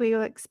groups, we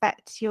will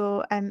expect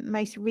your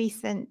most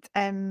recent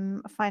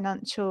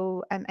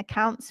financial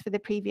accounts for the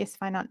previous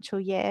financial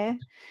year.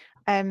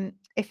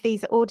 If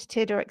these are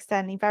audited or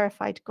externally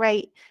verified,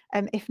 great.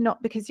 If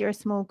not, because you're a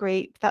small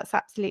group, that's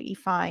absolutely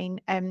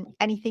fine.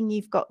 Anything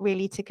you've got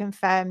really to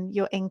confirm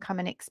your income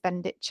and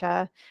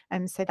expenditure.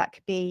 So that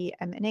could be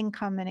an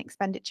income and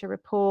expenditure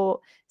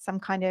report, some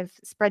kind of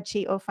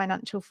spreadsheet or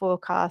financial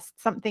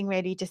forecast, something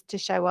really just to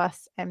show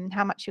us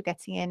how much you're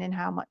getting in and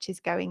how much is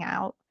going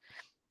out.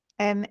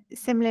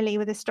 Similarly,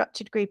 with a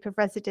structured group of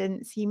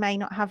residents, you may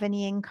not have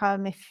any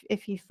income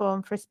if you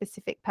form for a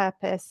specific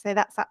purpose, so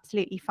that's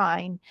absolutely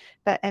fine.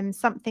 But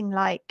something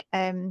like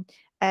an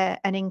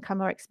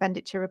income or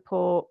expenditure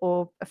report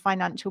or a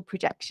financial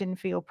projection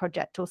for your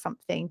project or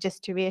something,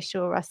 just to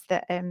reassure us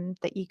that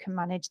that you can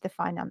manage the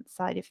finance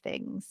side of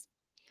things.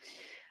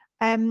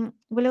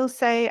 We'll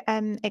also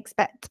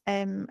expect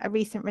a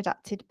recent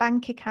redacted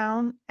bank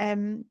account,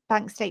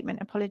 bank statement,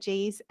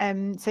 apologies.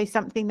 So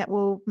something that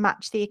will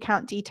match the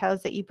account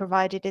details that you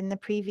provided in the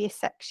previous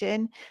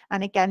section.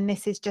 And again,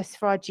 this is just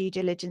for our due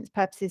diligence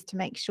purposes to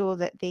make sure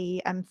that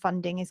the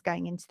funding is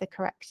going into the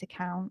correct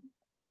account.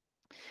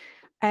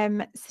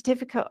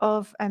 Certificate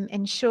of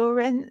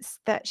insurance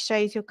that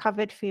shows you're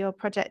covered for your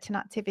project and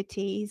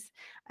activities.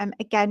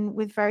 Again,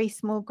 with very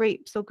small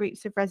groups or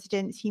groups of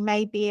residents, you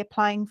may be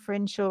applying for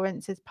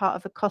insurance as part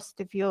of a cost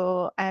of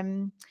your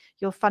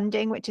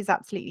funding, which is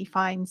absolutely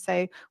fine.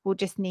 So we'll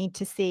just need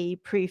to see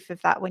proof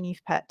of that when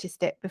you've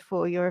purchased it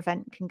before your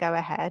event can go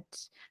ahead,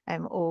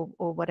 or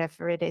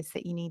whatever it is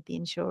that you need the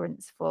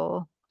insurance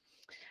for.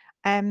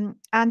 And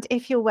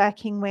if you're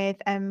working with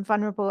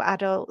vulnerable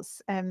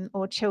adults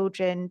or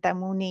children, then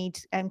we'll need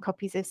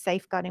copies of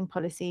safeguarding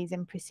policies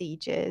and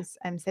procedures.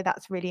 So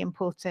that's really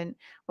important,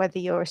 whether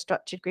you're a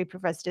structured group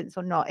of residents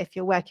or not. If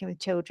you're working with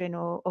children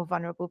or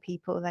vulnerable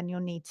people, then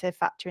you'll need to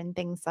factor in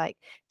things like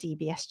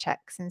DBS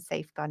checks and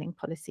safeguarding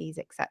policies,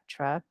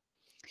 etc.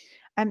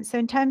 So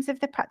in terms of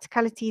the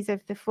practicalities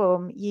of the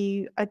form,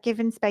 you are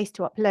given space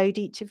to upload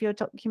each of your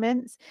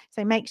documents.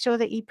 So make sure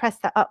that you press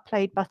the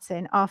upload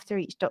button after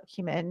each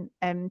document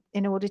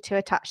in order to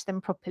attach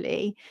them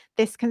properly.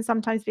 This can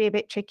sometimes be a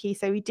bit tricky.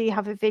 So we do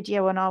have a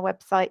video on our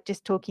website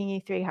just talking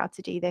you through how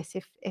to do this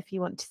if you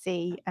want to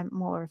see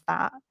more of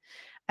that.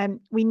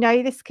 We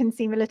know this can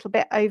seem a little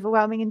bit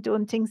overwhelming and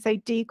daunting, so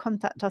do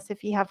contact us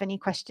if you have any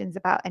questions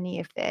about any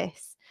of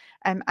this.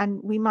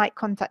 And we might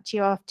contact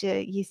you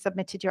after you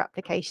submitted your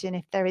application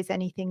if there is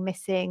anything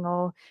missing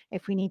or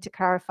if we need to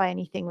clarify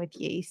anything with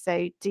you.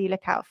 So do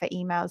look out for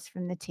emails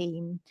from the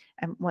team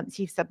once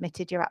you've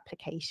submitted your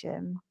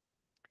application.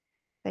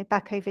 So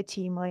back over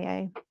to you,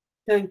 Moyo.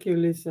 Thank you,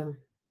 Lisa.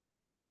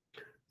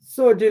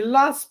 So the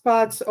last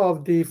part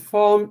of the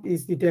form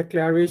is the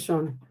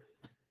declaration.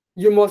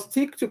 You must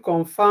tick to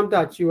confirm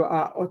that you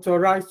are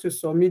authorized to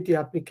submit the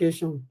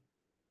application,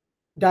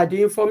 that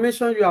the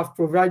information you have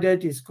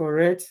provided is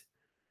correct,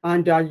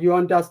 and that you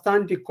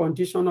understand the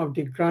condition of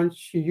the grant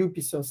should you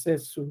be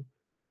successful.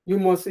 You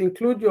must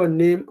include your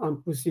name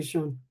and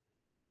position.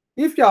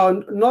 If you are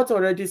not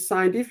already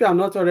signed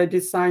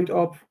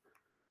up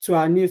to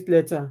our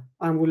newsletter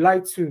and would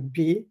like to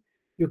be,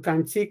 you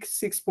can tick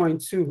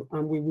 6.2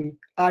 and we will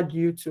add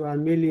you to our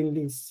mailing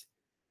list.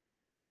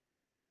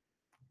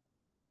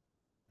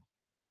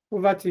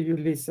 Over to you,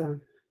 Lisa.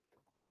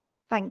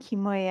 Thank you,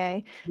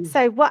 Moyo.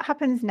 So what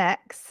happens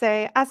next?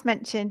 So as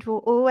mentioned, we'll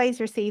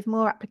always receive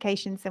more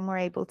applications than we're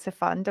able to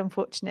fund,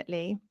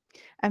 unfortunately.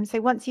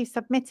 So once you've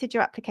submitted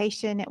your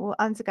application, it will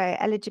undergo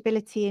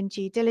eligibility and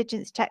due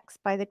diligence checks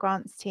by the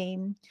grants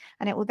team,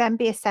 and it will then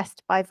be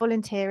assessed by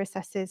volunteer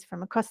assessors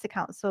from across the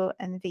council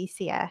and the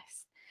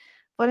VCS.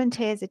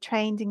 Volunteers are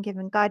trained and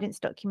given guidance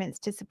documents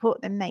to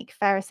support them make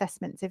fair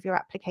assessments of your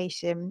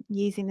application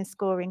using the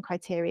scoring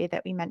criteria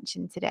that we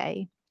mentioned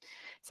today.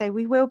 So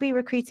we will be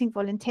recruiting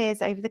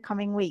volunteers over the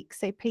coming weeks,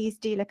 so please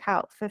do look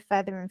out for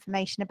further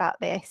information about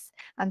this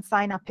and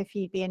sign up if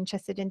you'd be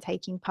interested in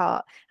taking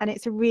part. And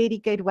it's a really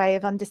good way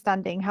of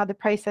understanding how the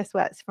process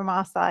works from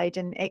our side,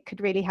 and it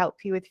could really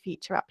help you with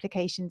future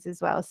applications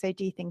as well, so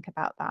do think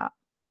about that.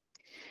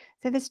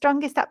 So the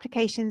strongest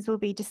applications will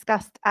be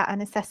discussed at an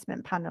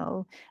assessment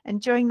panel,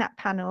 and during that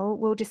panel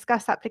we'll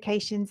discuss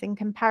applications in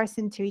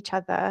comparison to each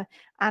other,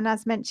 and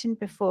as mentioned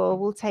before,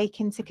 we'll take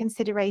into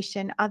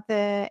consideration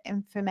other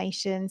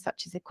information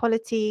such as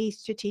equality,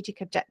 strategic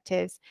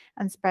objectives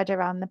and spread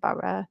around the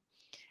borough.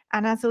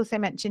 And as also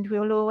mentioned, we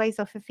will always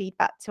offer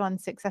feedback to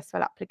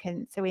unsuccessful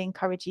applicants, so we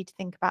encourage you to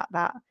think about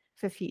that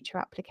for future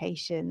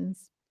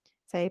applications.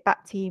 So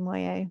back to you,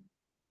 Moyo.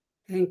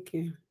 Thank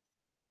you.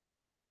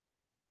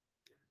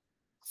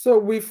 So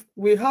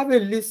we have a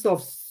list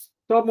of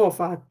some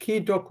of our key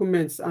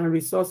documents and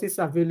resources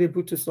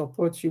available to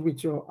support you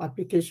with your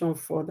application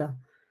further.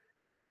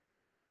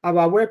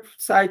 Our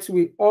website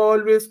will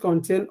always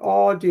contain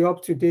all the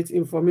up-to-date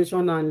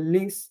information and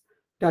links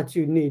that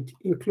you need,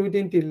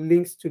 including the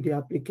links to the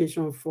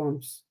application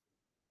forms.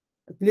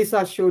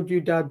 Lisa showed you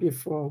that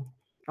before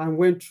and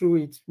went through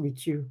it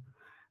with you.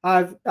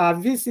 Our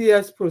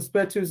VCS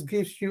prospectus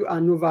gives you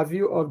an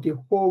overview of the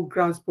whole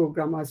grants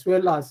program as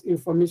well as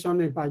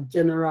information about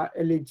general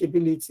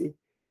eligibility.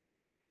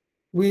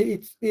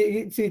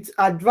 It's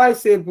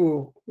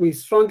advisable, we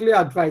strongly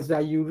advise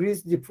that you read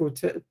the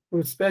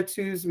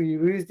prospectus, we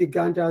read the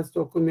guidance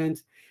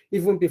document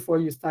even before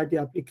you start the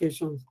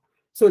applications.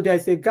 So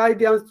there's a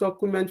guidance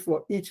document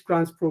for each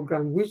grants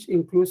program, which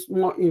includes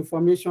more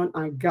information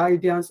and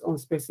guidance on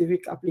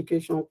specific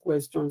application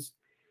questions.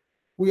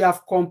 We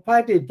have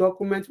compiled a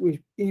document with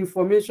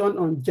information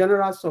on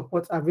general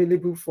support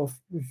available for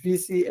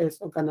VCS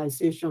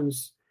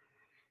organizations.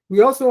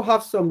 We also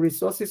have some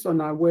resources on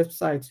our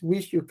website,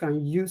 which you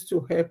can use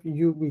to help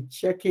you with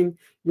checking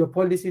your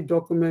policy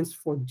documents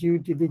for due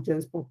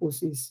diligence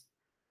purposes.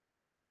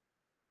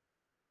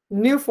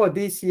 New for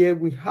this year,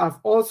 we have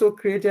also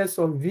created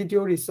some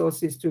video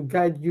resources to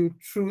guide you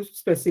through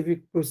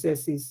specific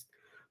processes.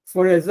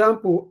 For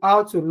example,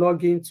 how to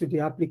log into the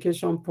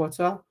application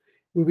portal.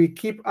 We will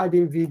keep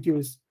adding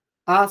videos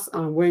as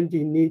and when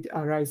the need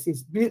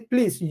arises.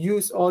 Please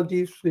use all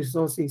these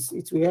resources.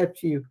 It will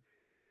help you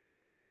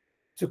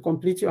to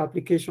complete your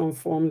application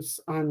forms,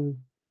 and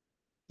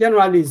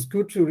generally it's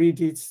good to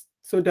read it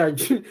so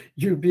that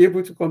you'll be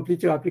able to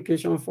complete your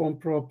application form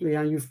properly,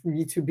 and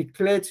it will be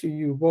clear to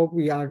you what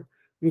we are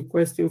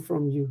requesting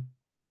from you.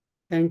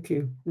 Thank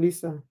you.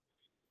 Lisa.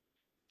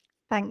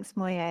 Thanks,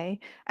 Moye.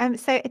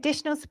 So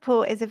additional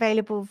support is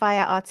available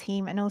via our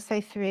team and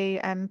also through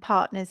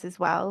partners as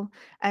well.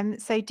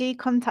 So do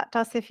contact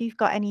us if you've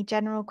got any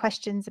general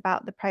questions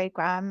about the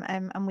programme,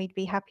 and we'd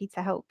be happy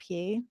to help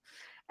you.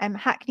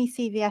 Hackney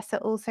CVS are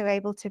also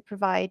able to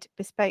provide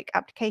bespoke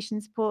application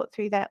support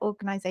through their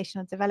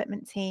organisational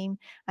development team,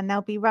 and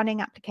they'll be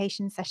running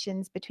application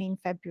sessions between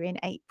February and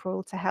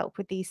April to help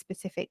with these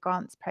specific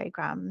grants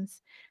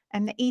programmes.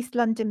 And the East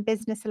London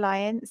Business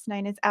Alliance,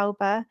 known as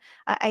ELBA,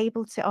 are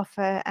able to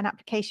offer an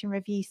application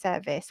review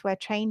service where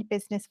trained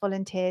business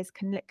volunteers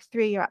can look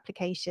through your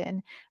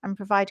application and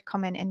provide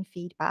comment and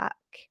feedback.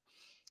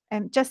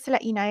 Just to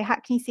let you know,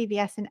 Hackney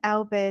CVS and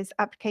ELBA's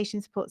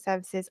application support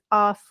services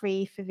are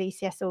free for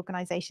VCS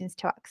organisations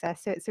to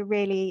access. So it's a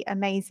really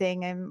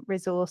amazing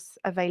resource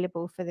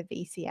available for the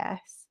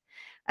VCS.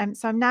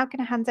 So I'm now going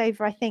to hand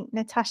over, I think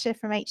Natasha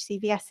from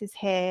HCVS is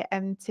here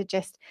to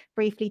just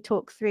briefly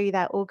talk through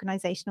their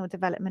organisational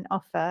development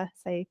offer.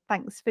 So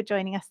thanks for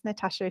joining us,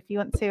 Natasha. If you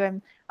want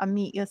to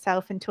unmute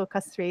yourself and talk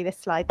us through this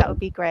slide, that would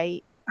be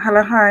great.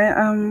 Hello, hi.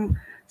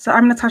 So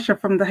I'm Natasha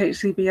from the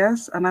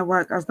HCBS, and I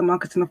work as the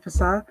marketing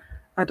officer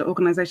at the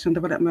organizational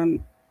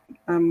development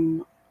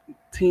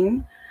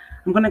team.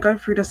 I'm going to go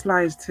through the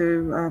slides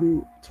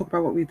to talk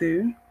about what we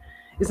do.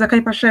 Is it okay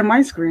if I share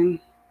my screen?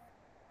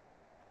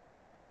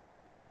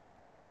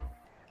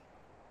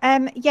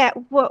 Yeah,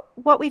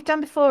 what we've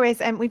done before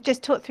is we've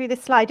just talked through the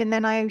slide and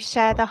then I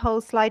share the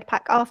whole slide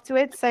pack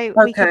afterwards. So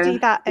we could do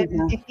that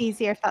if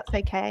easier, if that's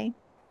okay.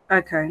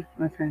 Okay.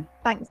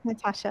 Thanks,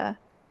 Natasha.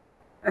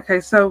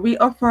 Okay, so we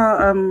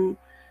offer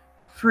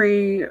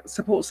free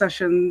support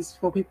sessions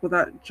for people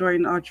that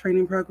join our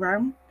training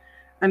program,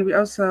 and we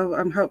also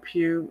help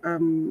you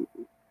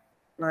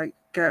like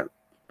get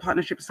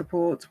partnership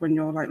support when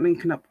you're like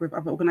linking up with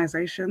other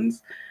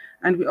organizations,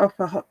 and we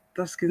offer hot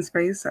desking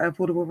space at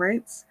affordable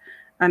rates,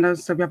 and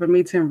also we have a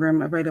meeting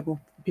room available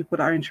for people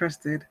that are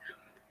interested.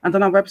 And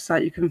on our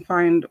website you can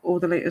find all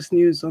the latest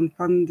news on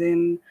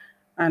funding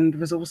and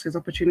resources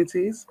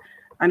opportunities,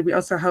 and we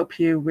also help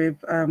you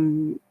with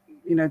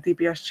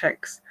DBS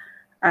checks,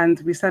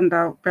 and we send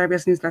out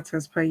various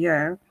newsletters per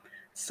year,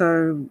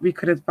 so we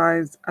could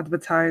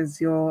advertise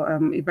your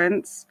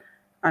events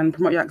and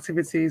promote your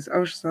activities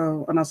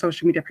also on our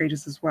social media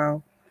pages as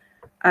well.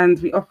 And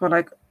we offer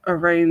like a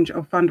range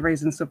of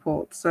fundraising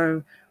support,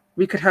 so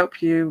we could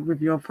help you with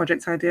your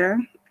project idea,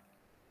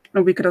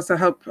 and we could also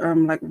help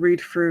like read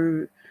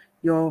through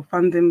your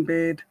funding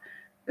bid,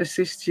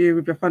 assist you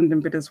with your funding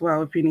bid as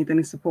well if you need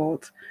any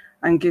support,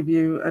 and give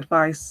you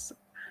advice.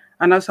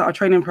 And also our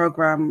training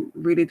program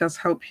really does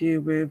help you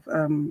with,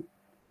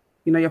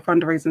 your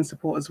fundraising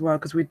support as well,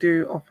 because we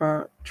do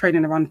offer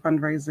training around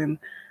fundraising.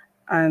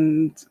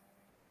 And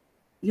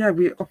yeah,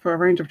 we offer a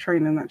range of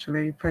training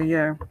actually per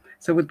year.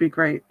 So it would be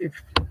great if,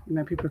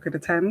 people could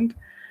attend.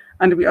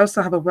 And we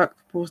also have a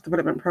workforce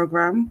development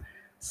program.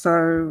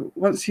 So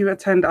once you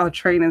attend our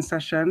training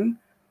session,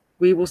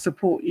 we will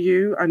support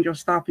you and your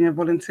staff and your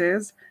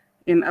volunteers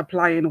in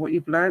applying what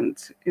you've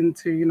learned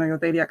into, your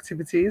daily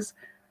activities.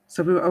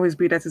 So we will always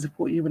be there to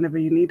support you whenever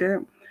you need it.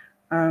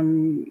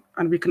 And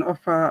we can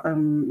offer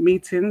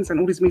meetings, and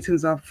all these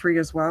meetings are free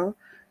as well.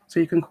 So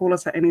you can call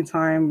us at any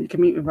time, you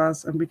can meet with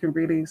us, and we can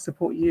really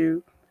support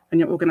you and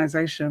your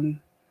organization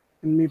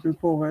in moving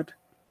forward.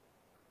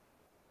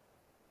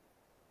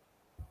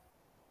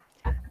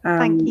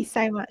 Thank you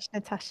so much,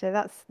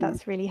 Natasha.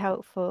 That's really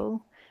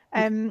helpful.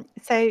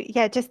 So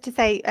yeah, just to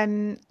say,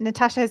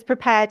 Natasha has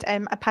prepared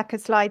a pack of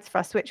slides for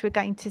us, which we're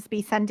going to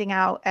be sending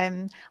out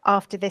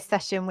after this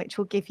session, which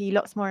will give you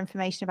lots more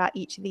information about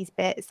each of these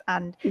bits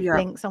and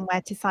links on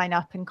where to sign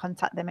up and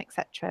contact them,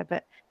 etc.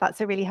 But that's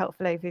a really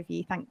helpful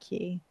overview. Thank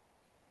you.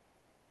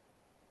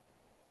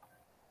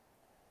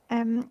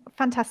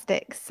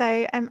 Fantastic.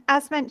 So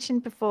as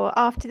mentioned before,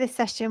 after this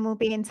session, we'll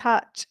be in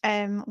touch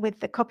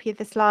with a copy of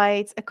the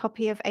slides, a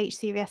copy of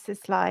HCVS's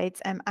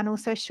slides, and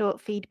also a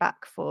short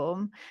feedback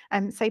form.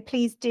 So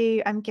please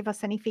do give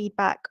us any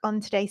feedback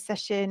on today's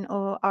session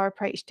or our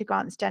approach to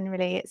grants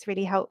generally. It's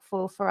really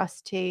helpful for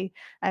us to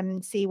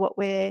see what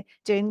we're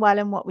doing well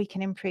and what we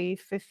can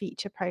improve for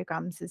future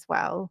programmes as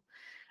well.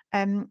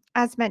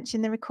 As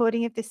mentioned, the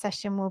recording of this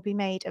session will be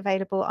made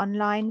available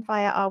online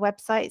via our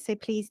website, so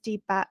please do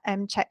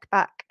check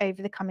back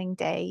over the coming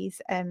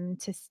days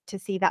to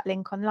see that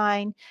link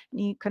online.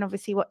 You can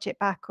obviously watch it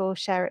back or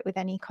share it with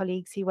any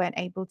colleagues who weren't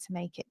able to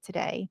make it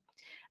today.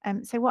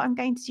 So what I'm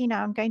going to do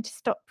now, I'm going to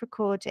stop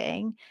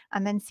recording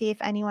and then see if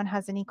anyone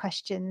has any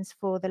questions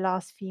for the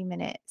last few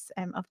minutes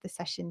of the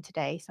session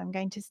today. So I'm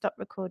going to stop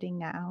recording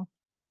now.